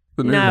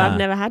 No, I've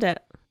never had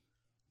it.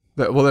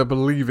 They're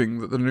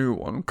believing that the new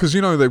one, because you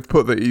know they've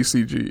put the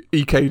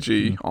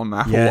EKG on the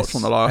Apple Watch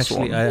on the last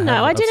one.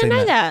 I didn't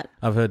know that.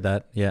 I've heard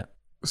that. Yeah.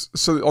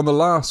 So on the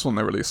last one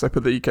they released, they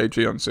put the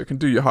EKG on, so it can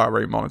do your heart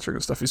rate monitoring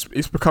and stuff.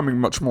 It's becoming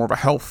much more of a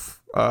health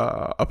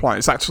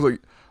appliance. Actually,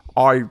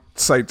 I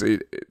say to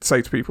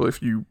people,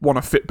 if you want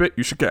a Fitbit,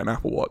 you should get an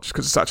Apple Watch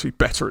because it's actually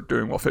better at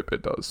doing what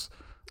Fitbit does.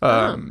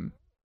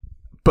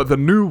 But the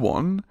new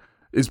one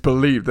is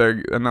believed,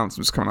 their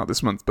announcement's coming out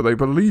this month, but they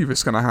believe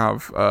it's going to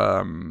have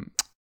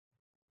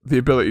the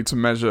ability to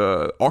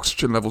measure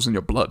oxygen levels in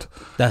your blood.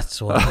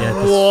 That's what.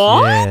 Yeah,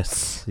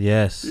 What?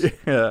 Yes.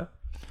 Yeah.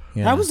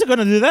 How was it going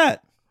to do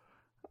that?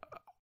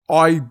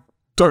 I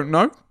don't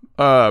know.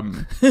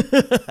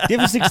 Give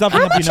us something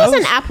How up much your is nose.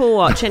 an Apple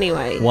Watch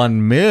anyway? $1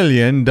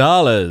 million.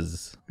 I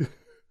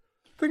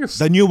think it's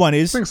The new one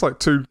is. like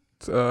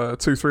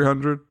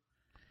 300.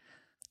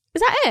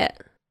 Is that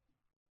it?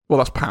 Well,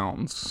 that's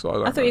pounds.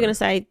 So I I thought you were going to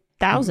say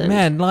 1,000.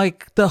 Man,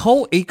 like the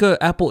whole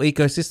Apple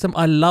ecosystem.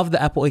 I love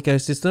the Apple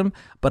ecosystem,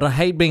 but I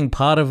hate being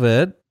part of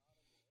it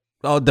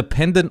or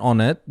dependent on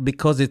it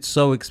because it's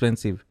so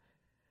expensive.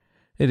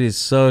 It is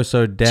so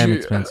damn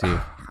expensive.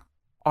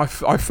 I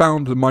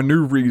found my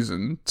new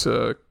reason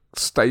to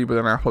stay with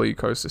an Apple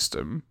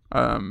ecosystem.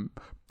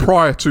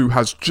 Prior to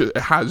has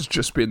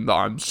just been that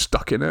I'm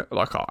stuck in it.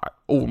 Like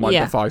all my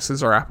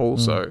devices are Apple,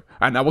 so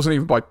and that wasn't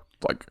even by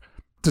like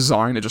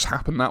design. It just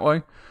happened that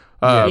way.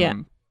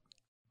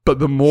 But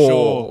the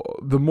more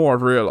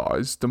I've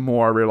realized,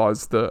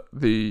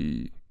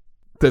 that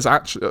there's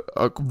actually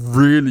a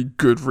really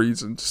good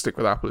reason to stick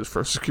with Apple is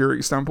for a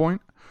security standpoint.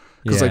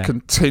 Because they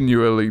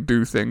continually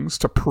do things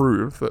to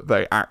prove that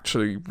they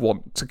actually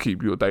want to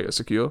keep your data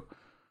secure.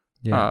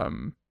 Yeah.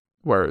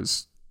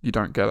 Whereas you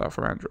don't get that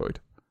from Android.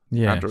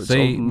 Yeah. Android's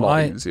a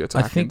lot easier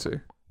to hack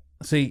into.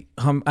 See,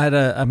 I'm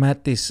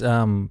at this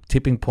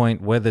tipping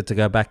point whether to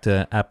go back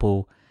to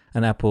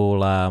an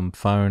Apple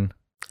phone.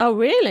 Oh,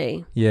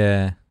 really?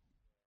 Yeah.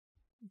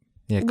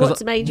 Yeah.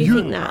 What's made you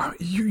think that?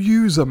 You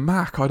use a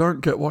Mac. I don't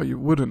get why you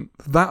wouldn't.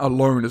 That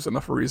alone is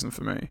enough reason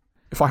for me.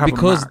 If I have a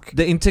Mac.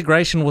 The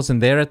integration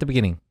wasn't there at the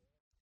beginning.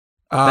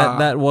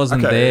 That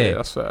wasn't there. Yeah,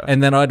 that's fair.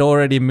 And then I'd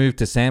already moved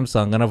to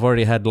Samsung, and I've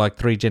already had like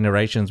 3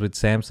 generations with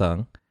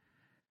Samsung.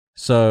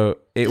 So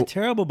It's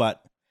terrible,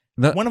 but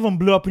one of them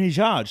blew up when you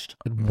charged.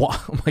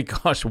 What? Oh my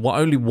gosh!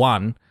 Only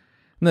one?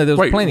 No, there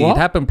was plenty. What? It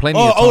happened plenty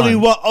of times.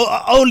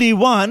 Only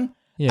one.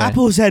 Yeah.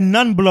 Apple's had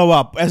none blow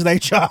up as they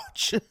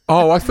charge.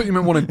 Oh, I thought you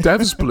meant one of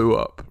devs blew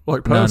up.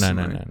 Like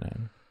personally.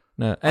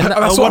 No. And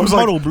that's what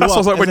I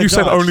was like when you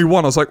said only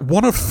one. I was like,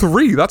 1 of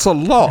 3. That's a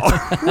lot.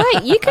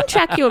 Wait, you can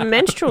track your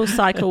menstrual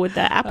cycle with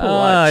the Apple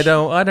Watch.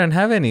 I don't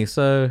have any,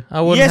 so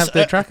I wouldn't have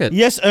to track it.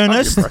 Yes,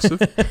 Ernest.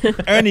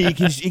 Impressive. Ernie, you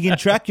can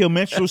track your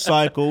menstrual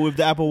cycle with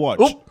the Apple Watch.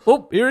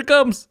 Oh, here it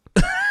comes.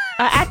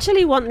 I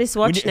actually want this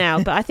watch now,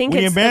 but I think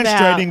when it's you're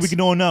menstruating, about we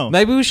can all know.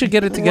 Maybe we should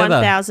get it together.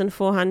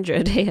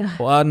 1,400 here.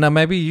 Well, no,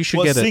 maybe you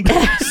should get it.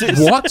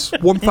 What?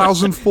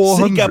 1,400?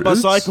 Sync up our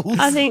cycles.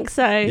 I think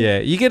so. Yeah,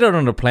 you get it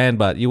on a plan,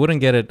 but you wouldn't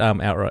get it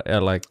outright.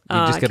 Like you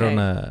just get it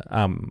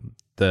on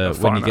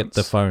when you get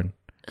the phone.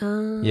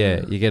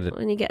 Yeah, you get it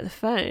when you get the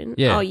phone.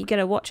 Yeah. Oh, you get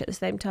a watch at the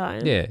same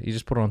time. Yeah, you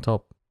just put it on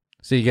top,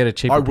 so you get a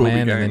cheaper I will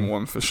plan. be getting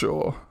one for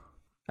sure.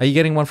 Are you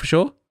getting one for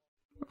sure?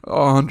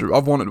 100.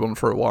 I've wanted one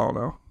for a while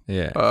now.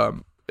 Yeah.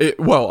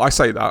 I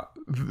say that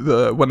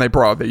when they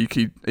brought out the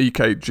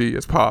EKG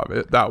as part of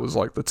it, that was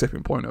like the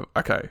tipping point of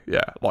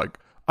like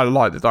I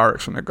like the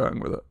direction they're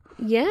going with it.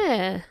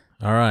 Yeah.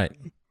 All right.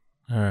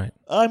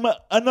 I'm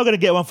not gonna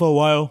get one for a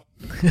while.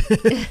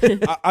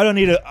 I don't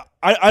need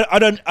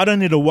I don't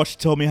need a watch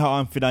to tell me how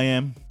unfit I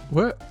am.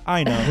 Where?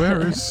 I know.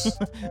 Where is?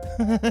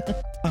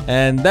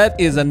 And that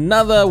is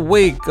another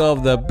week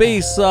of the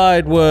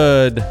B-side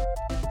word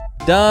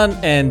done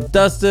and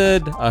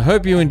dusted. I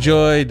hope you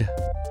enjoyed.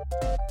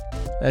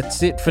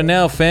 That's it for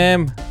now,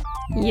 fam.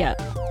 Yeah.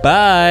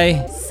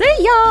 Bye. See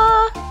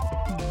ya.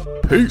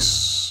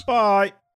 Peace. Bye.